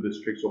the hill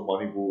districts of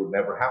Manipur would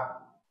never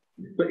happen.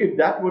 So if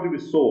that were to be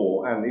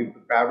so, and if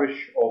the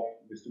parish of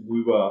Mr.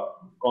 Muiba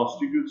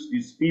constitutes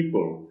these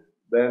people,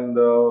 then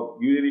you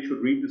really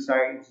should read the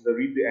signs,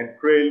 read the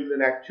entrails,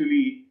 and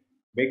actually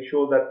make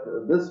sure that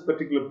this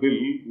particular bill,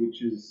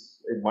 which is,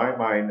 in my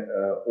mind,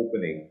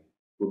 opening,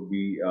 would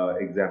be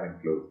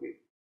examined closely.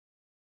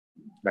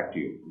 Back to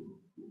you.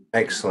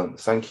 Excellent.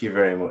 Thank you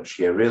very much.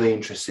 Yeah, really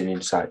interesting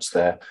insights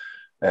there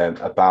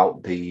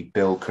about the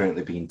bill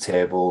currently being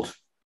tabled,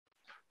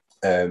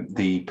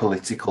 the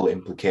political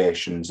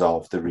implications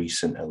of the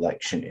recent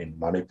election in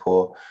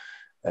Manipur,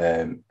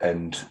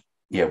 and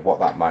yeah, what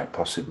that might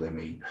possibly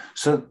mean.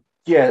 So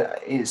yeah,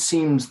 it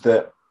seems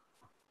that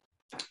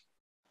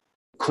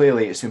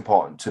clearly it's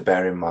important to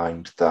bear in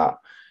mind that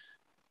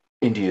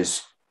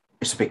it's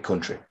a big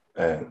country.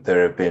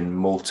 There have been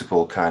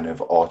multiple kind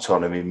of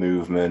autonomy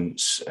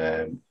movements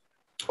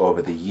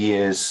over the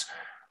years,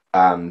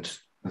 and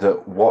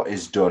that what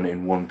is done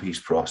in one peace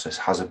process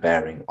has a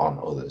bearing on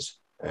others.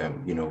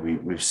 You know,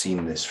 we've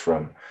seen this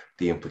from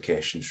the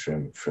implications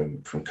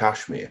from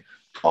Kashmir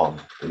on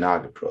the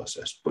Naga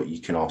process, but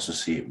you can also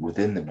see it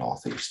within the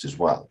Northeast as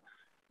well,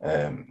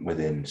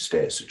 within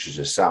states such as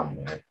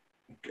Assam,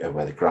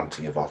 where the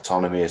granting of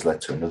autonomy has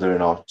led to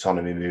another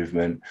autonomy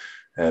movement.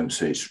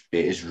 So it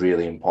is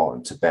really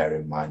important to bear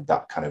in mind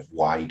that kind of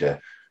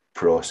wider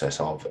process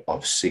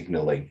of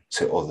signalling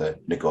to other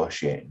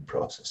negotiating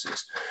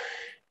processes.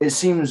 It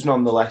seems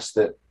nonetheless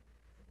that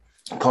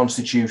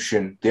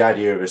constitution, the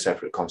idea of a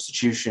separate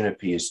constitution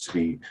appears to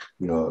be,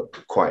 you know,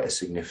 quite a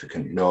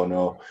significant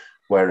no-no,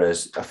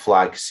 whereas a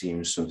flag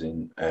seems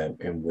something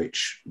in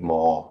which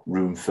more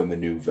room for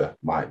manoeuvre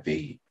might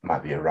be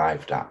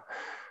arrived at.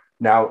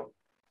 Now,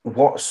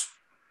 what's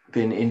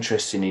been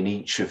interesting in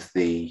each of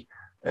the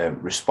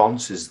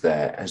responses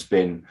there has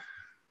been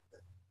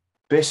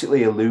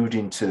basically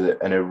alluding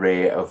to an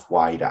array of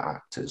wider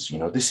actors. You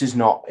know, this is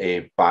not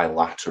a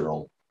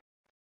bilateral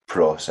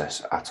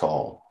process at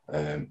all.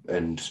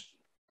 And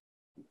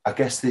I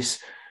guess this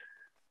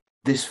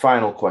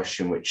final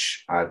question,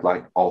 which I'd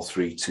like all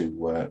three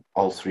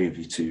of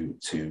you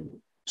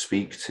to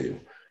speak to,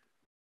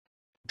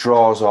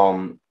 draws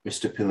on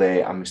Mr.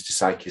 Pillai and Mr.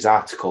 Saikia's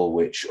article,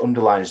 which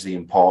underlines the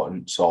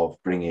importance of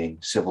bringing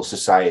civil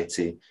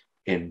society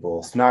in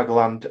both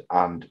Nagaland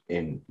and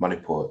in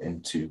Manipur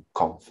into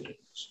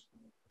confidence,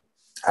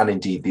 and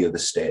indeed the other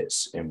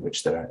states in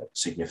which there are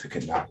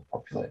significant Naga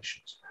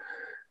populations.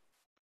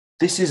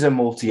 This is a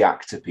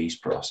multi-actor peace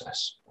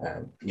process.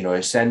 You know,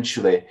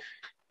 essentially,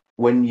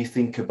 when you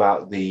think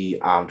about the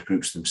armed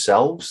groups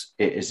themselves,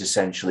 it is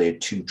essentially a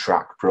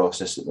two-track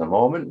process at the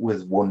moment,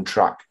 with one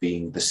track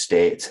being the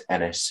state,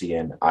 NSC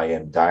and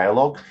IM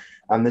dialogue,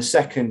 and the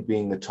second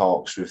being the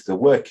talks with the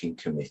working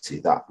committee,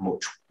 that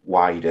much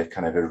wider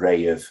kind of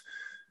array of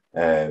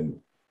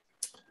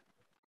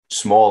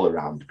smaller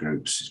armed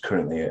groups. Is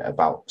currently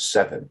about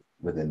 7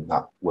 within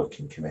that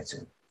working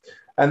committee.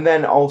 And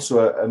then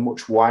also a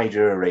much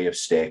wider array of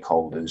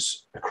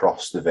stakeholders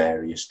across the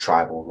various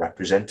tribal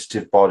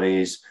representative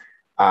bodies.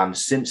 And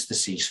since the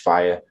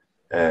ceasefire,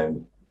 a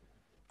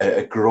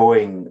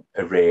growing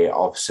array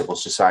of civil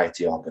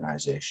society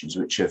organisations,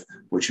 which have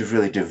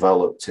really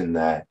developed in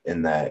their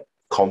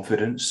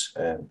confidence,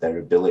 their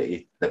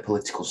ability, their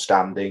political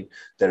standing,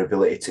 their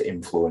ability to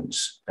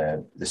influence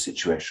the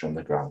situation on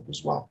the ground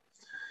as well.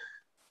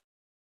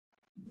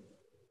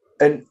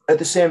 And at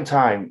the same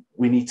time,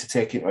 we need to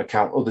take into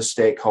account other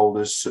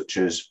stakeholders, such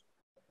as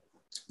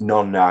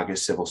non-Naga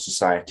civil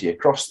society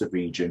across the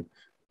region,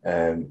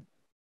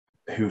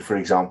 who, for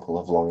example,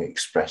 have long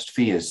expressed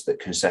fears that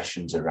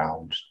concessions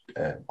around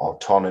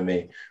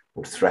autonomy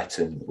would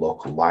threaten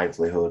local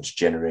livelihoods,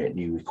 generate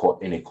new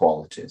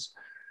inequalities.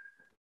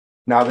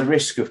 Now, the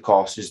risk, of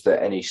course, is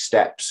that any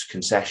steps,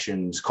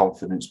 concessions,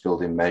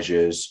 confidence-building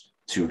measures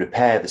to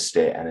repair the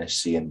state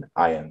NSC and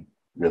IM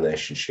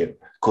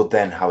relationship could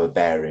then have a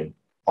bearing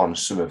on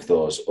some of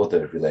those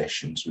other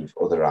relations with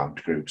other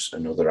armed groups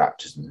and other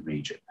actors in the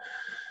region.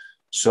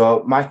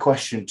 So my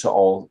question to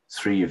all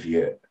three of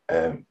you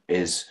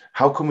is,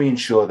 how can we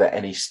ensure that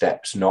any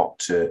steps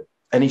to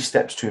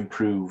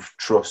improve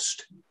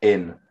trust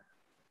in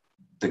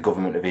the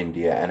government of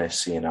India,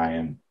 NSC and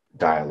IM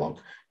dialogue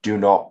do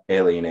not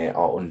alienate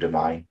or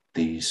undermine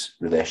these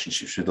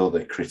relationships with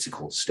other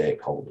critical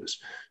stakeholders?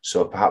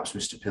 So perhaps,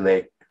 Mr.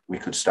 Pillai, we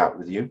could start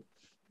with you.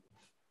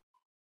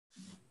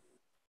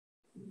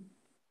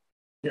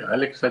 Yeah,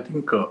 Alex, I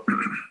think for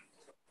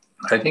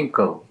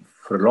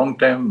a long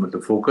time,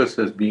 the focus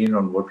has been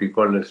on what we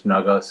call as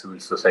Naga civil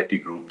society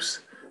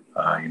groups.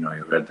 You know,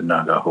 you've got the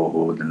Naga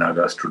Ho-Ho, the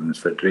Naga Students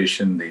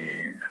Federation,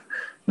 the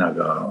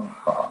Naga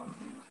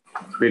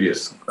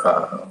various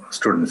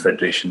Students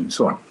Federation, and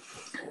so on.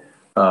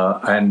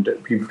 And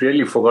we've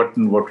really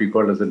forgotten what we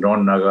call as the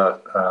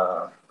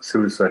non-Naga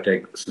civil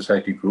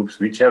society groups,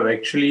 which have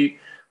actually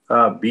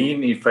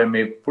been, if I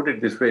may put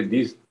it this way,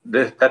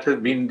 that has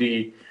been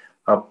the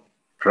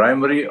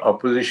primary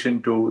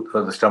opposition to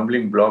the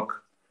stumbling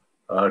block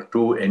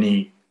to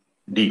any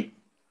deal,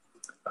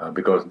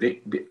 because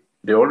they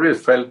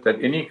always felt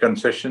that any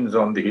concessions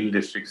on the hill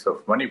districts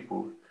of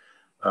Manipur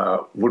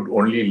would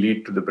only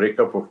lead to the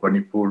breakup of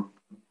Manipur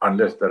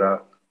unless there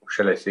are,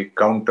 shall I say,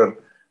 counter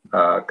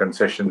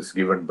concessions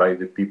given by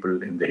the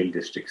people in the hill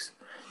districts.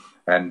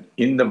 And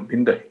in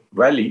the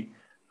valley,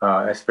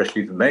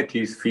 especially the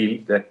Meiteis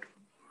feel that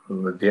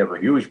they have a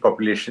huge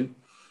population,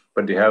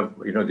 but they have,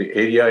 you know, the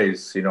area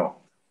is, you know,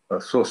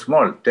 so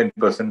small,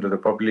 10% of the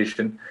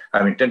population,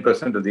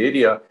 10% of the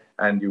area,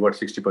 and you got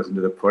 60% of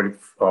the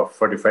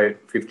 45,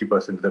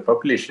 50% of the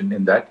population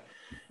in that.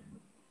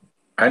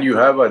 And you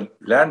have a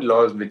land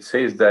laws which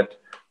says that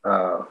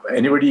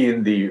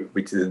anybody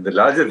which is in the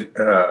larger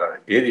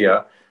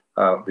area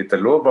with a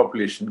low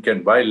population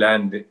can buy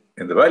land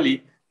in the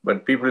valley,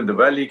 but people in the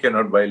valley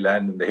cannot buy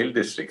land in the hill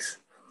districts.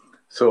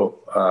 So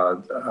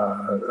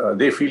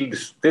they feel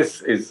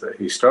this is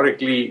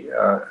historically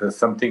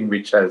something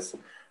which has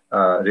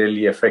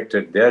really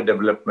affected their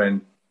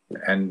development,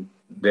 and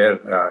their,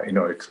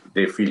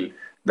 they feel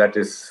that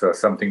is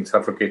something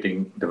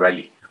suffocating the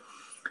valley.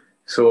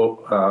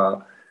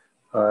 So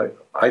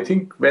I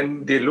think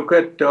when they look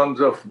at terms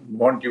of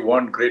you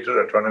want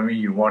greater autonomy,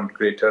 you want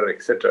greater,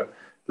 etc.,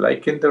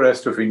 like in the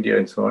rest of India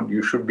and so on,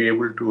 you should be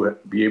able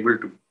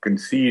to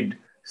concede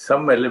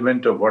some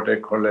element of what I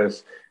call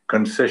as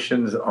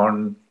concessions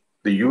on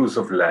the use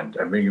of land.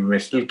 I mean, you may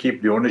still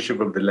keep the ownership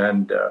of the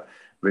land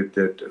with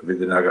the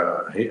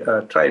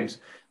Naga tribes,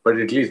 but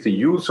at least the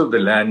use of the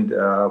land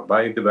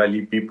by the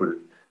valley people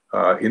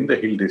in the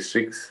hill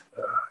districts,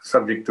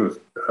 subject to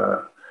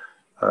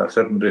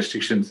certain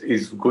restrictions,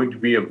 is going to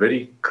be a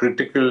very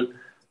critical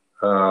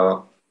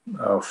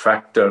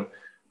factor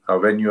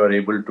when you are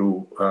able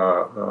to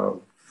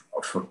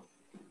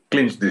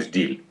clinch this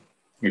deal,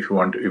 if you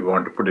want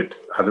to put it.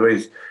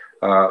 Otherwise,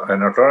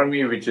 an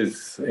autonomy which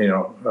is,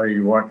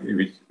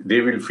 which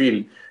they will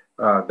feel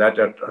that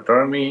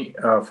autonomy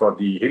for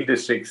the hill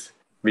districts,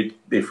 which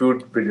they feel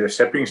with a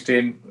stepping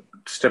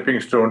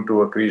stone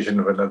to a creation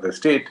of another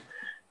state,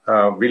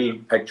 will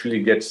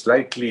actually get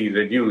slightly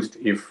reduced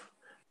if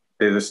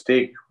there's a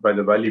stake by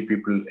the valley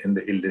people in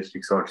the hill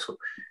districts also.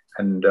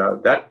 And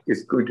that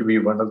is going to be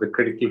one of the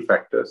critical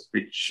factors,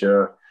 which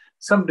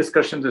some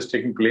discussions is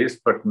taking place,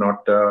 but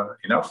not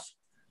enough.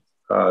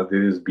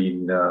 There has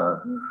been,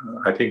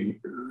 I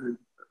think,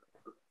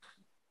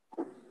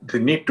 the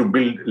need to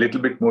build a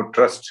little bit more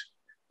trust.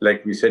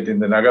 Like we said, in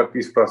the Naga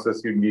peace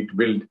process, you need to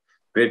build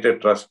greater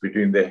trust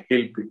between the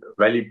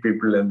valley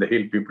people and the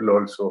hill people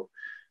also,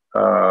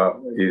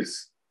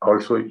 is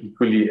also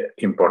equally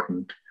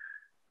important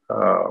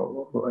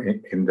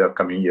in the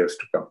coming years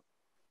to come.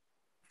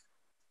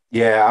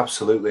 Yeah,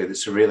 absolutely.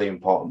 That's a really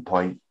important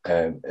point.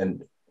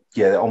 And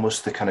yeah,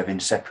 almost the kind of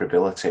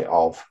inseparability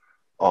of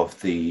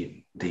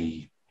the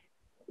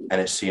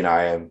NSC and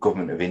IM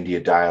Government of India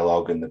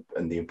dialogue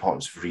and the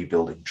importance of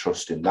rebuilding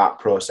trust in that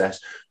process,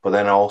 but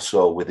then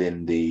also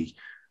within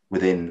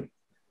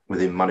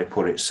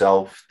Manipur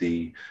itself,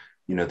 the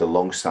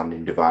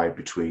long-standing divide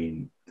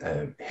between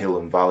hill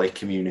and valley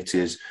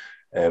communities,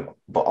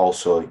 but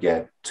also,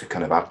 yeah, to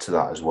kind of add to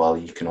that as well,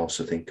 you can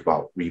also think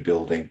about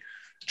rebuilding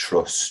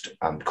trust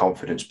and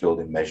confidence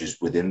building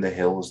measures within the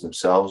hills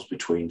themselves,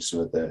 between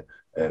some of the,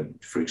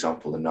 for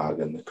example, the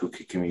Naga and the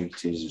Kuki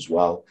communities as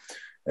well.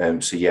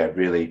 So yeah,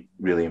 really,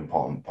 really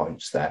important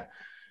points there.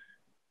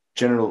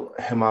 General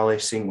Himalay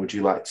Singh, would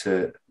you like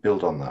to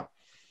build on that?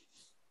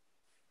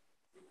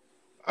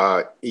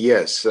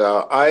 Yes,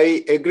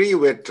 I agree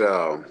with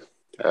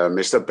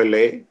Mr.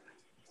 Pillai.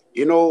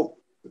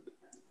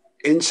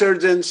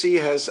 Insurgency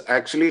has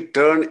actually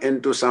turned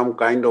into some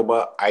kind of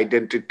a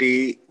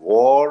identity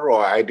war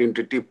or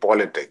identity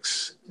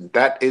politics.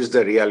 That is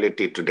the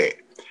reality today.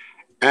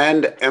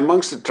 And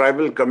amongst the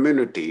tribal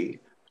community,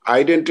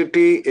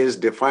 identity is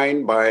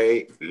defined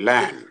by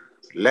land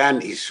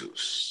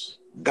issues.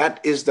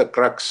 That is the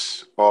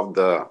crux of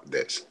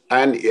this.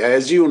 And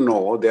as you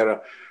know, there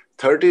are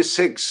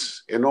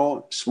 36,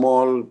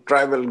 small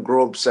tribal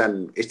groups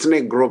and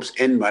ethnic groups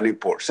in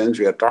Manipur, since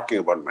we are talking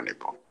about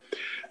Manipur.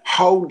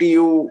 How do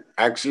you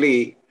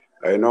actually,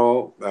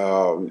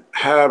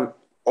 have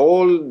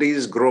all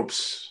these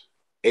groups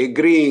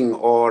agreeing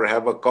or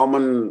have a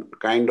common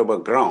kind of a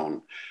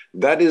ground?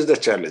 That is the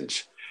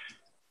challenge.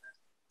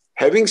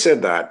 Having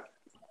said that,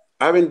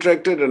 I've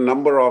interacted with a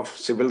number of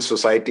civil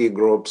society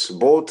groups,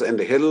 both in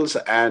the hills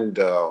and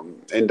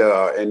in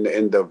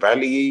the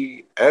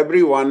valley.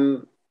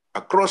 Everyone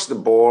across the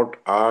board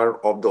are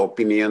of the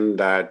opinion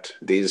that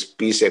this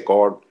peace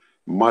accord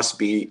must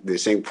be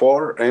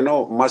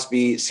must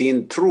be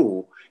seen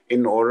through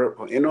in order,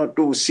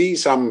 to see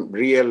some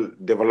real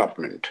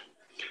development.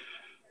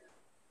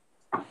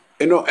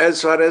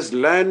 As far as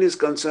land is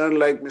concerned,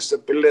 like Mr.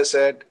 Pillai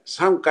said,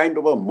 some kind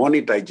of a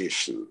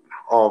monetization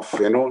of,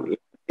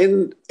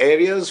 in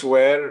areas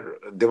where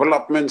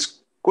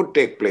developments could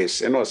take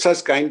place,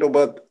 such kind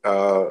of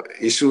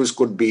issues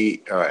could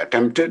be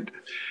attempted.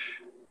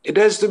 It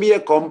has to be a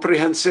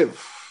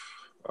comprehensive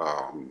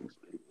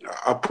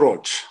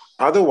approach.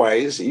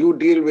 Otherwise, you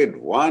deal with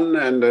one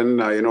and then,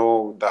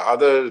 the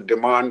other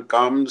demand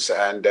comes,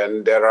 and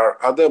then there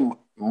are other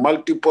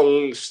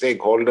multiple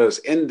stakeholders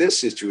in this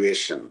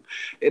situation.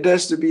 It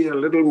has to be a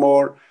little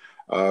more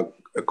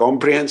a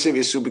comprehensive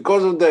issue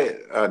because of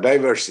the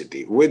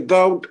diversity,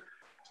 without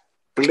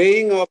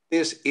playing up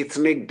this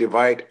ethnic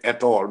divide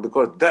at all,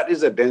 because that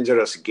is a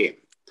dangerous game.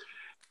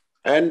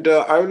 And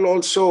I will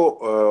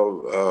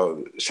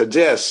also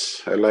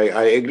suggest, like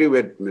I agree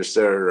with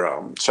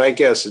Mr.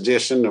 Saikia's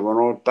suggestion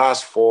of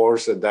task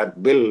force,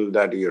 that bill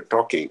that you're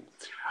talking,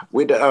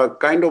 with a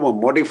kind of a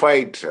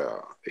modified,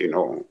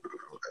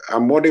 a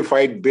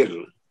modified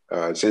bill,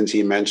 since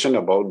he mentioned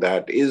about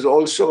that, is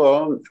also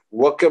a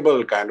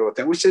workable kind of a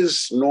thing, which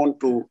is known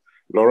to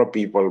a lot of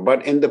people.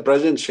 But in the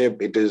present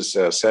shape, it is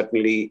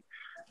certainly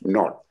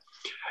not.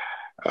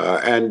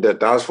 and the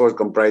task force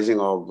comprising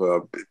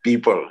of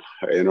people,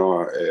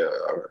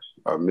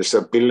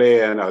 Mr.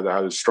 Pillai, and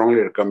I'll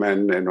strongly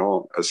recommend,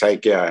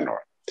 Saikia and all.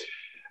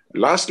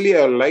 Lastly,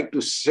 I would like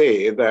to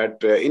say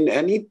that in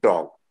any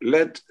talk,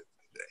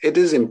 it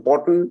is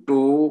important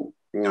to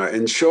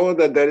ensure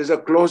that there is a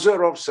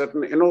closure of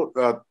certain,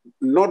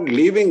 not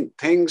leaving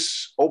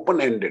things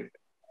open-ended.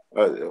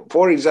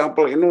 For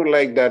example,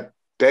 like that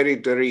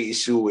territory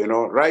issue,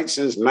 right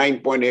since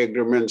 9-point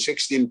agreement,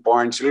 16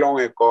 points,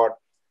 long accord,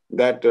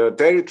 that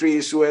territory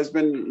issue has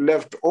been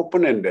left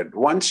open-ended.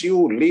 Once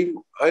you leave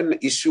an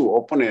issue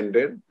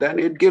open-ended, then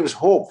it gives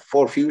hope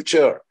for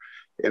future,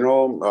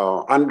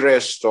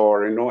 unrest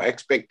or,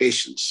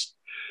 expectations.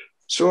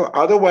 So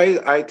otherwise,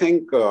 I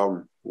think,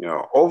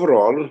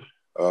 overall,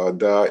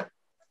 the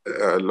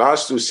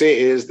last to say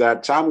is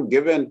that some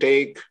give and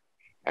take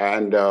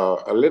and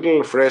a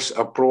little fresh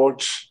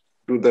approach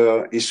to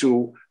the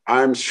issue,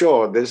 I'm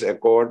sure this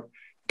accord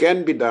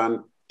can be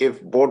done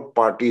if both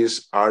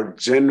parties are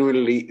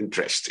genuinely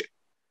interested.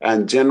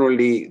 And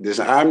generally,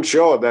 I'm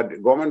sure that the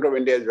government of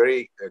India is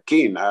very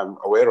keen. I'm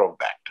aware of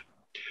that.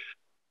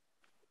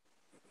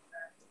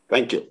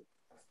 Thank you.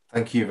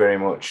 Thank you very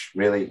much.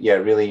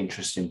 Really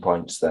interesting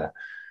points there.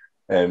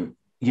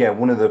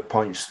 One of the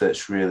points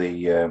that's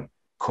really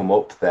come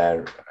up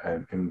there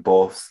in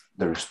both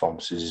the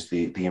responses is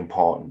the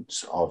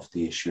importance of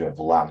the issue of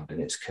land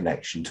and its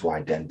connection to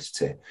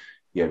identity.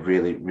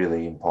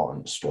 Really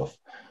important stuff.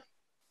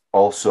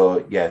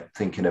 Also,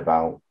 thinking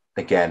about,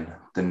 again,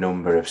 the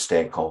number of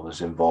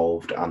stakeholders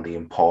involved and the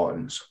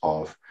importance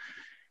of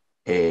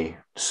a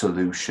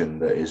solution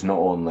that is not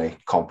only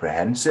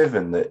comprehensive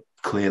and that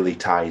clearly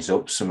ties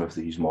up some of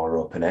these more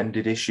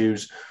open-ended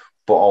issues,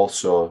 but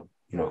also,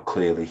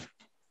 clearly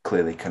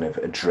kind of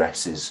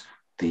addresses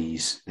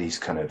these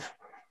kind of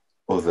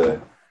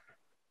other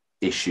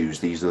issues,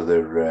 these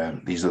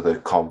other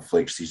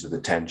conflicts, these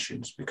other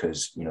tensions,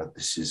 because,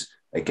 this is,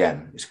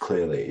 again,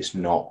 it's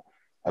not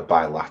a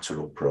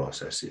bilateral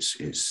process.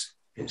 It's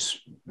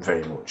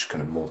very much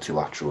kind of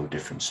multilateral,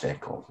 different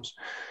stakeholders.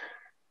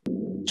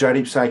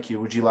 Jaideep Saikia,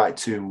 would you like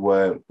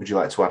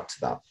to add to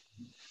that?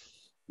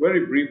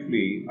 Very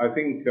briefly, I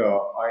think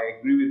I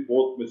agree with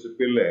both Mr.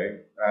 Pillai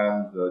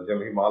and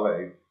General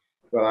Himalay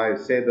when I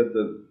say that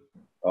the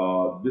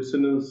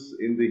dissonance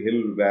in the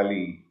hill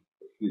valley,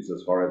 at least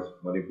as far as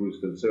Manipur is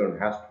concerned,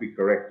 has to be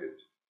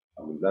corrected.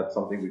 I mean, that's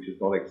something which is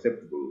not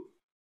acceptable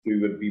to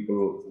even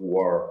people who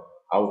are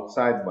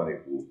outside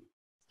Manipur.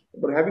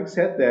 But having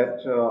said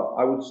that,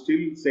 I would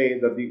still say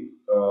that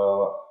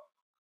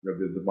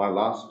my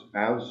last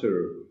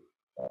answer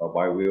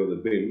by way of the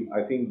bill,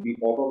 I think the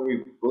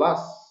autonomy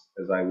plus,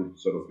 as I would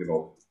sort of,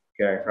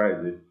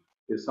 characterize it,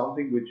 is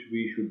something which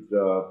we should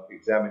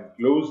examine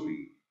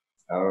closely.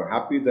 I'm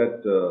happy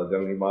that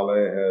General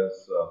Himalay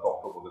has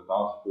talked about the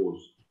task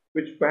force,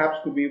 which perhaps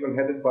could be even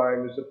headed by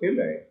Mr.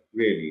 Pillai,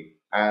 really.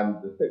 And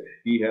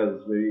he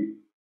has very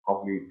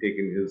humbly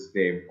taken his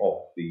name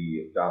off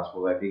the task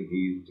force. I think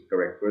he's the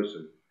correct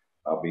person,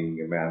 being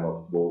a man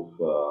of both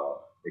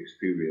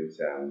experience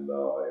and,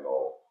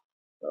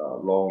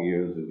 long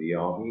years in the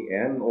army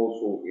and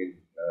also in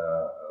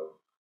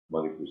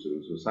Manipur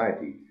civil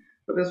society.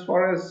 But as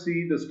far as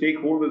the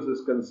stakeholders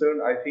is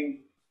concerned, I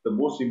think the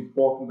most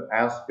important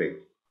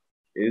aspect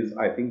is,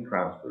 I think,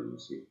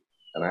 transparency.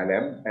 And I'll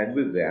end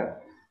with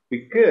that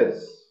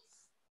because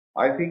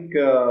I think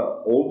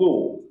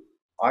although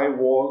I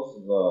was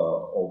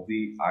of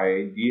the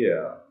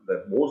idea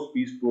that most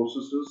peace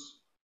processes,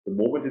 the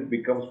moment it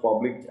becomes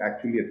public,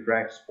 actually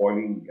attracts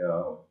spoiling,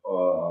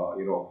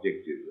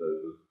 objectives.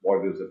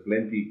 Spoilers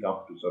plenty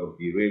come to sort of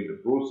derail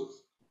the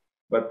process.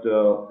 But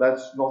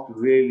that's not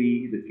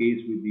really the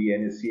case with the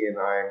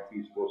NSCNI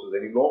peace process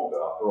any longer.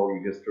 After all,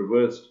 you just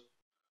traversed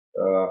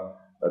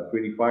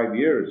 25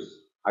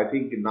 years. I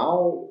think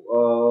now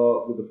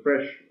with the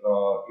fresh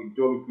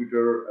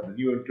interlocutor and the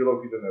new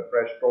interlocutor and the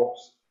fresh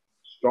talks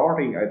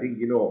starting, I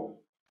think,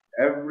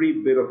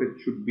 every bit of it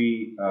should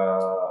be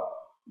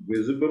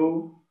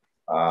visible,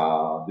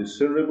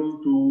 discernible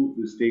to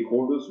the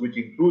stakeholders, which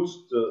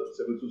includes the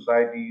civil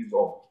societies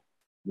of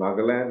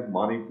Nagaland,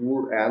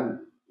 Manipur, and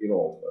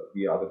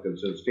the other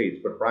concerned states,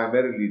 but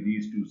primarily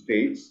these two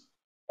states.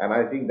 And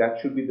I think that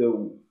should be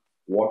the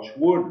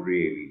watchword,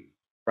 really,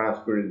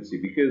 transparency,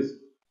 because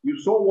you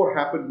saw what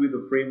happened with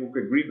the framework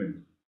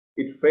agreement.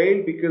 It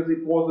failed because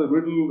it was a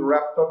riddle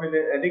wrapped up in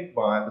an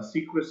enigma, and the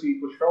secrecy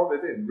was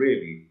shrouded in,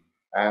 really.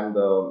 And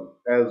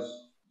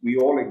as we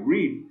all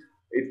agreed,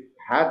 it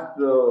had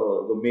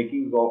the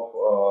makings of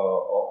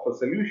a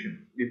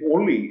solution, if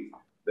only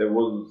there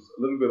was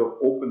a little bit of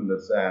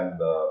openness and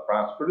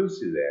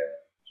transparency there.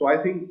 So I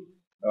think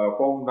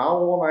from now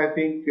on, I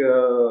think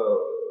the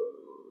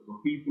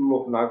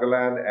people of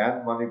Nagaland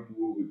and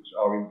Manipur, which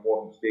are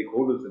important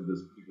stakeholders in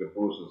this particular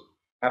process,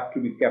 have to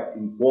be kept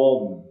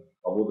informed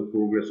about the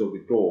progress of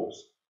the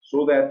talks,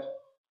 so that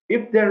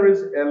if there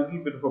is a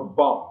little bit of a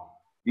bump,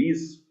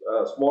 these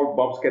small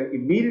bumps can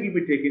immediately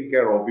be taken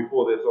care of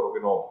before they sort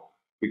of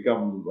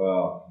become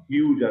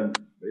huge and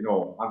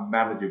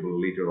unmanageable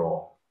later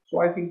on. So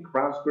I think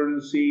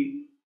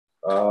transparency,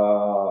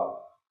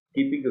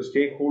 keeping the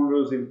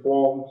stakeholders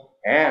informed,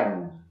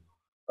 and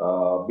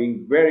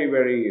being very,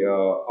 very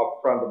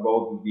upfront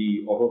about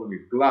the autonomy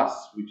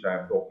plus, which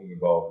I'm talking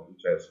about,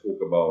 which I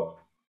spoke about,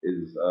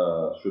 is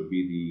should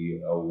be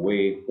the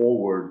way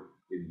forward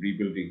in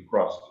rebuilding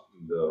trust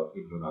in the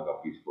Indo-Naga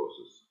peace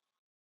process.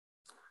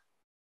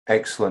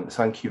 Excellent.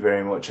 Thank you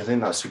very much. I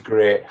think that's a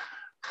great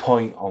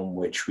point on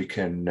which we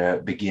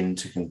can begin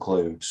to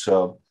conclude.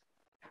 So,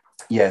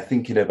 yeah,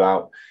 thinking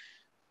about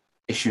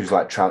issues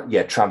like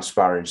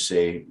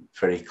transparency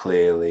very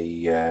clearly,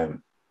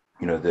 you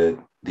know, the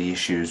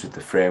issues with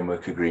the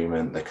framework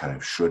agreement, the kind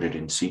of shrouded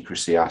in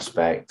secrecy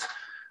aspect.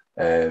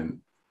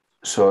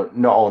 So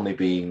not only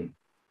being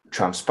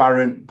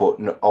transparent,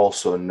 but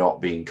also not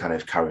being kind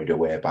of carried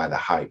away by the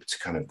hype, to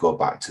kind of go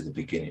back to the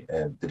beginning,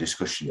 the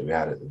discussion that we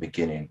had at the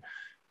beginning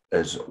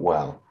as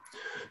well.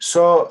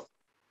 So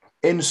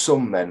in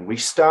sum then, we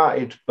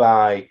started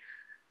by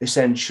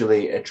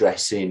essentially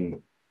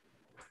addressing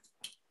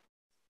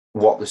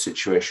what the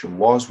situation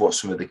was, what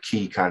some of the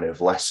key kind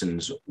of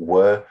lessons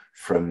were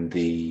from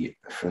the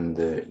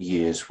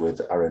years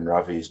with Arun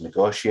Ravi as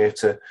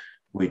negotiator.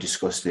 We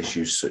discussed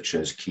issues such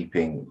as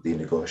keeping the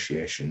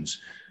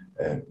negotiations,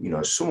 you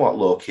know, somewhat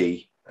low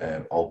key,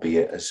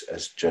 albeit as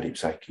Jaideep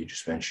Saikia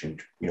just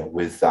mentioned, you know,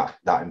 with that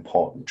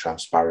important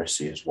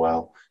transparency as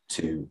well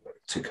to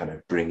kind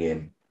of bring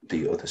in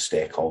the other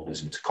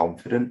stakeholders into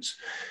confidence.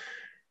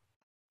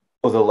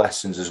 Other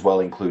lessons as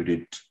well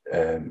included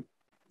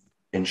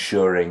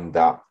ensuring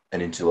that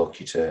an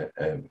interlocutor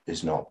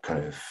is not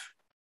kind of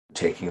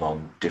taking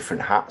on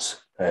different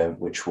hats,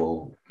 which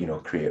will, you know,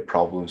 create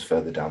problems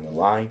further down the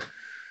line.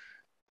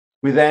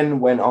 We then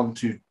went on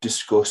to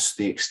discuss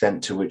the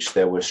extent to which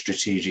there were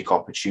strategic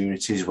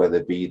opportunities,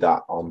 whether be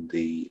that on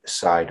the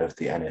side of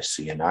the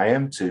NSC and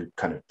IM to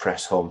kind of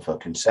press home for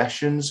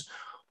concessions,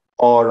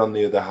 or on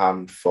the other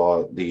hand,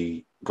 for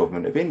the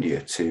government of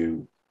India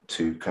to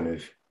kind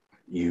of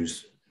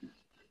use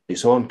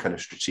its own kind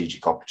of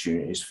strategic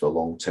opportunities for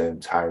long-term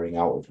tiring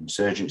out of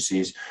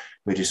insurgencies.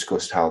 We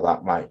discussed how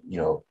that might, you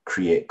know,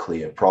 create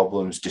clear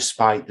problems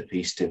despite the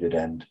peace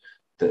dividend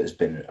that has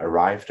been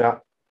arrived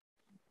at.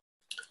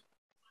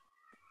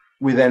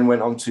 We then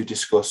went on to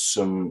discuss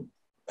some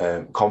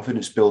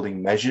confidence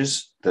building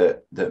measures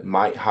that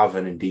might have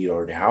and indeed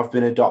already have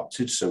been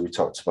adopted. So we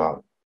talked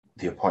about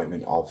the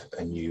appointment of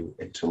a new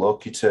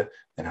interlocutor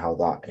and how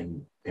that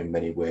in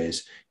many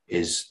ways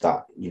is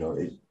that, you know,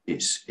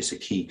 it's a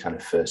key kind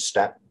of first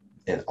step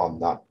on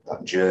that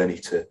journey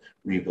to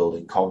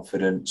rebuilding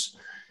confidence.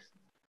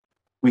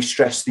 We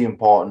stress the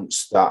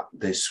importance that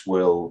this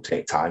will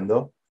take time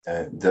though,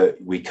 that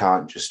we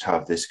can't just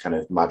have this kind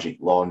of magic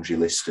laundry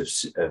list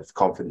of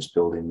confidence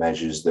building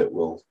measures that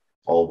will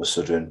all of a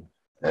sudden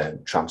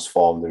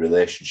transform the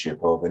relationship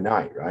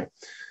overnight, right?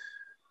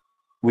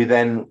 We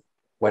then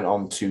went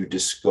on to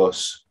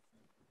discuss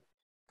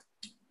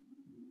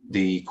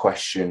the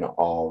question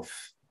of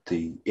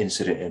the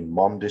incident in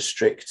Mon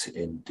district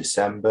in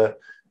December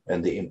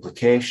and the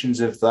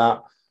implications of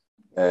that,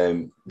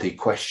 the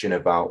question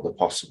about the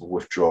possible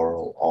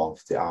withdrawal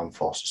of the Armed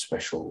Forces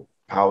Special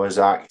Powers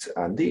Act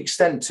and the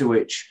extent to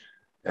which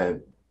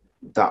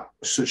that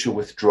such a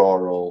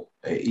withdrawal,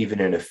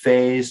 even in a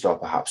phased or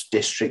perhaps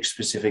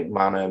district-specific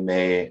manner,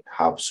 may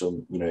have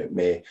some, you know,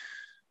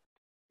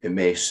 it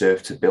may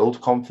serve to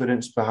build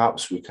confidence,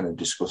 perhaps. We kind of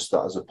discussed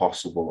that as a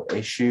possible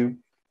issue.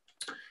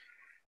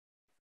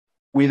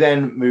 We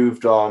then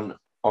moved on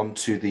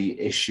onto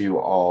the issue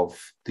of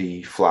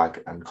the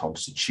flag and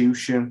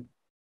constitution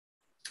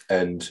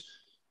and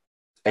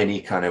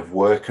any kind of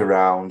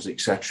workarounds,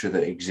 etc.,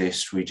 that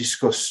exist. We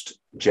discussed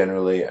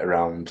generally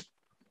around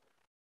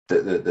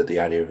the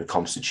idea of a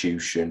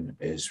constitution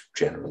is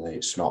generally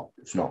it's not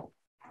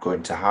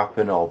going to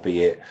happen,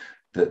 albeit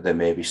that there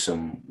may be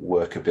some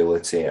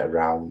workability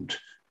around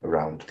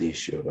the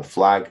issue of a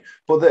flag,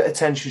 but that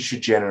attention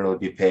should generally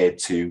be paid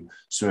to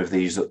some of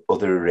these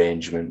other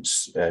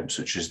arrangements,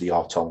 such as the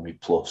autonomy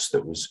plus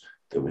that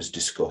was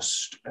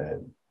discussed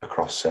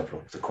across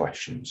several of the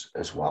questions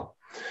as well.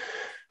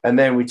 And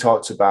then we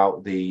talked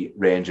about the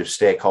range of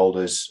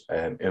stakeholders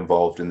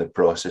involved in the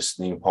process,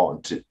 and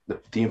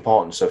the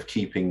importance of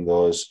keeping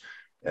those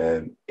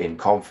in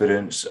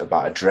confidence,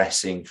 about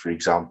addressing, for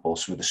example,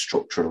 some of the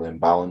structural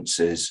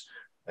imbalances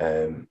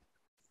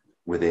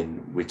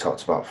we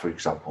talked about, for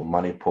example,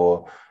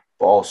 Manipur,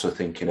 but also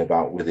thinking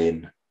about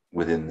within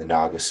the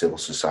Naga civil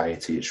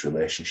society, its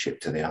relationship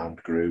to the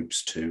armed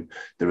groups, to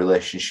the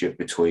relationship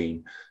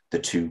between the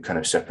two kind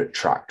of separate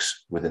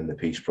tracks within the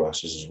peace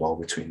process as well,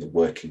 between the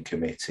working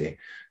committee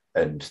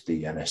and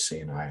the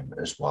NSC and IM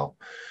as well.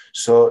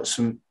 So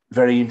some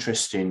very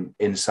interesting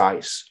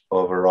insights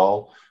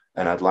overall,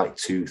 and I'd like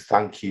to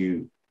thank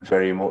you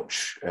very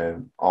much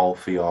all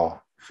for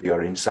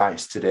your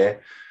insights today.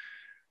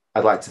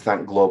 I'd like to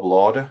thank Global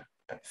Order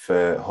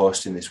for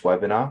hosting this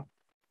webinar,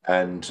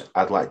 and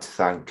I'd like to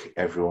thank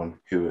everyone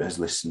who has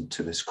listened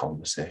to this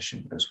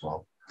conversation as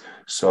well.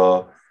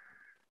 So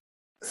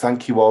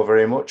thank you all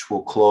very much.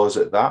 We'll close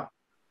at that.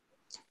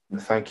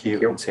 Thank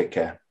you, and take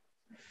care.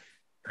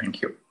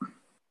 Thank you.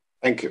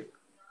 Thank you.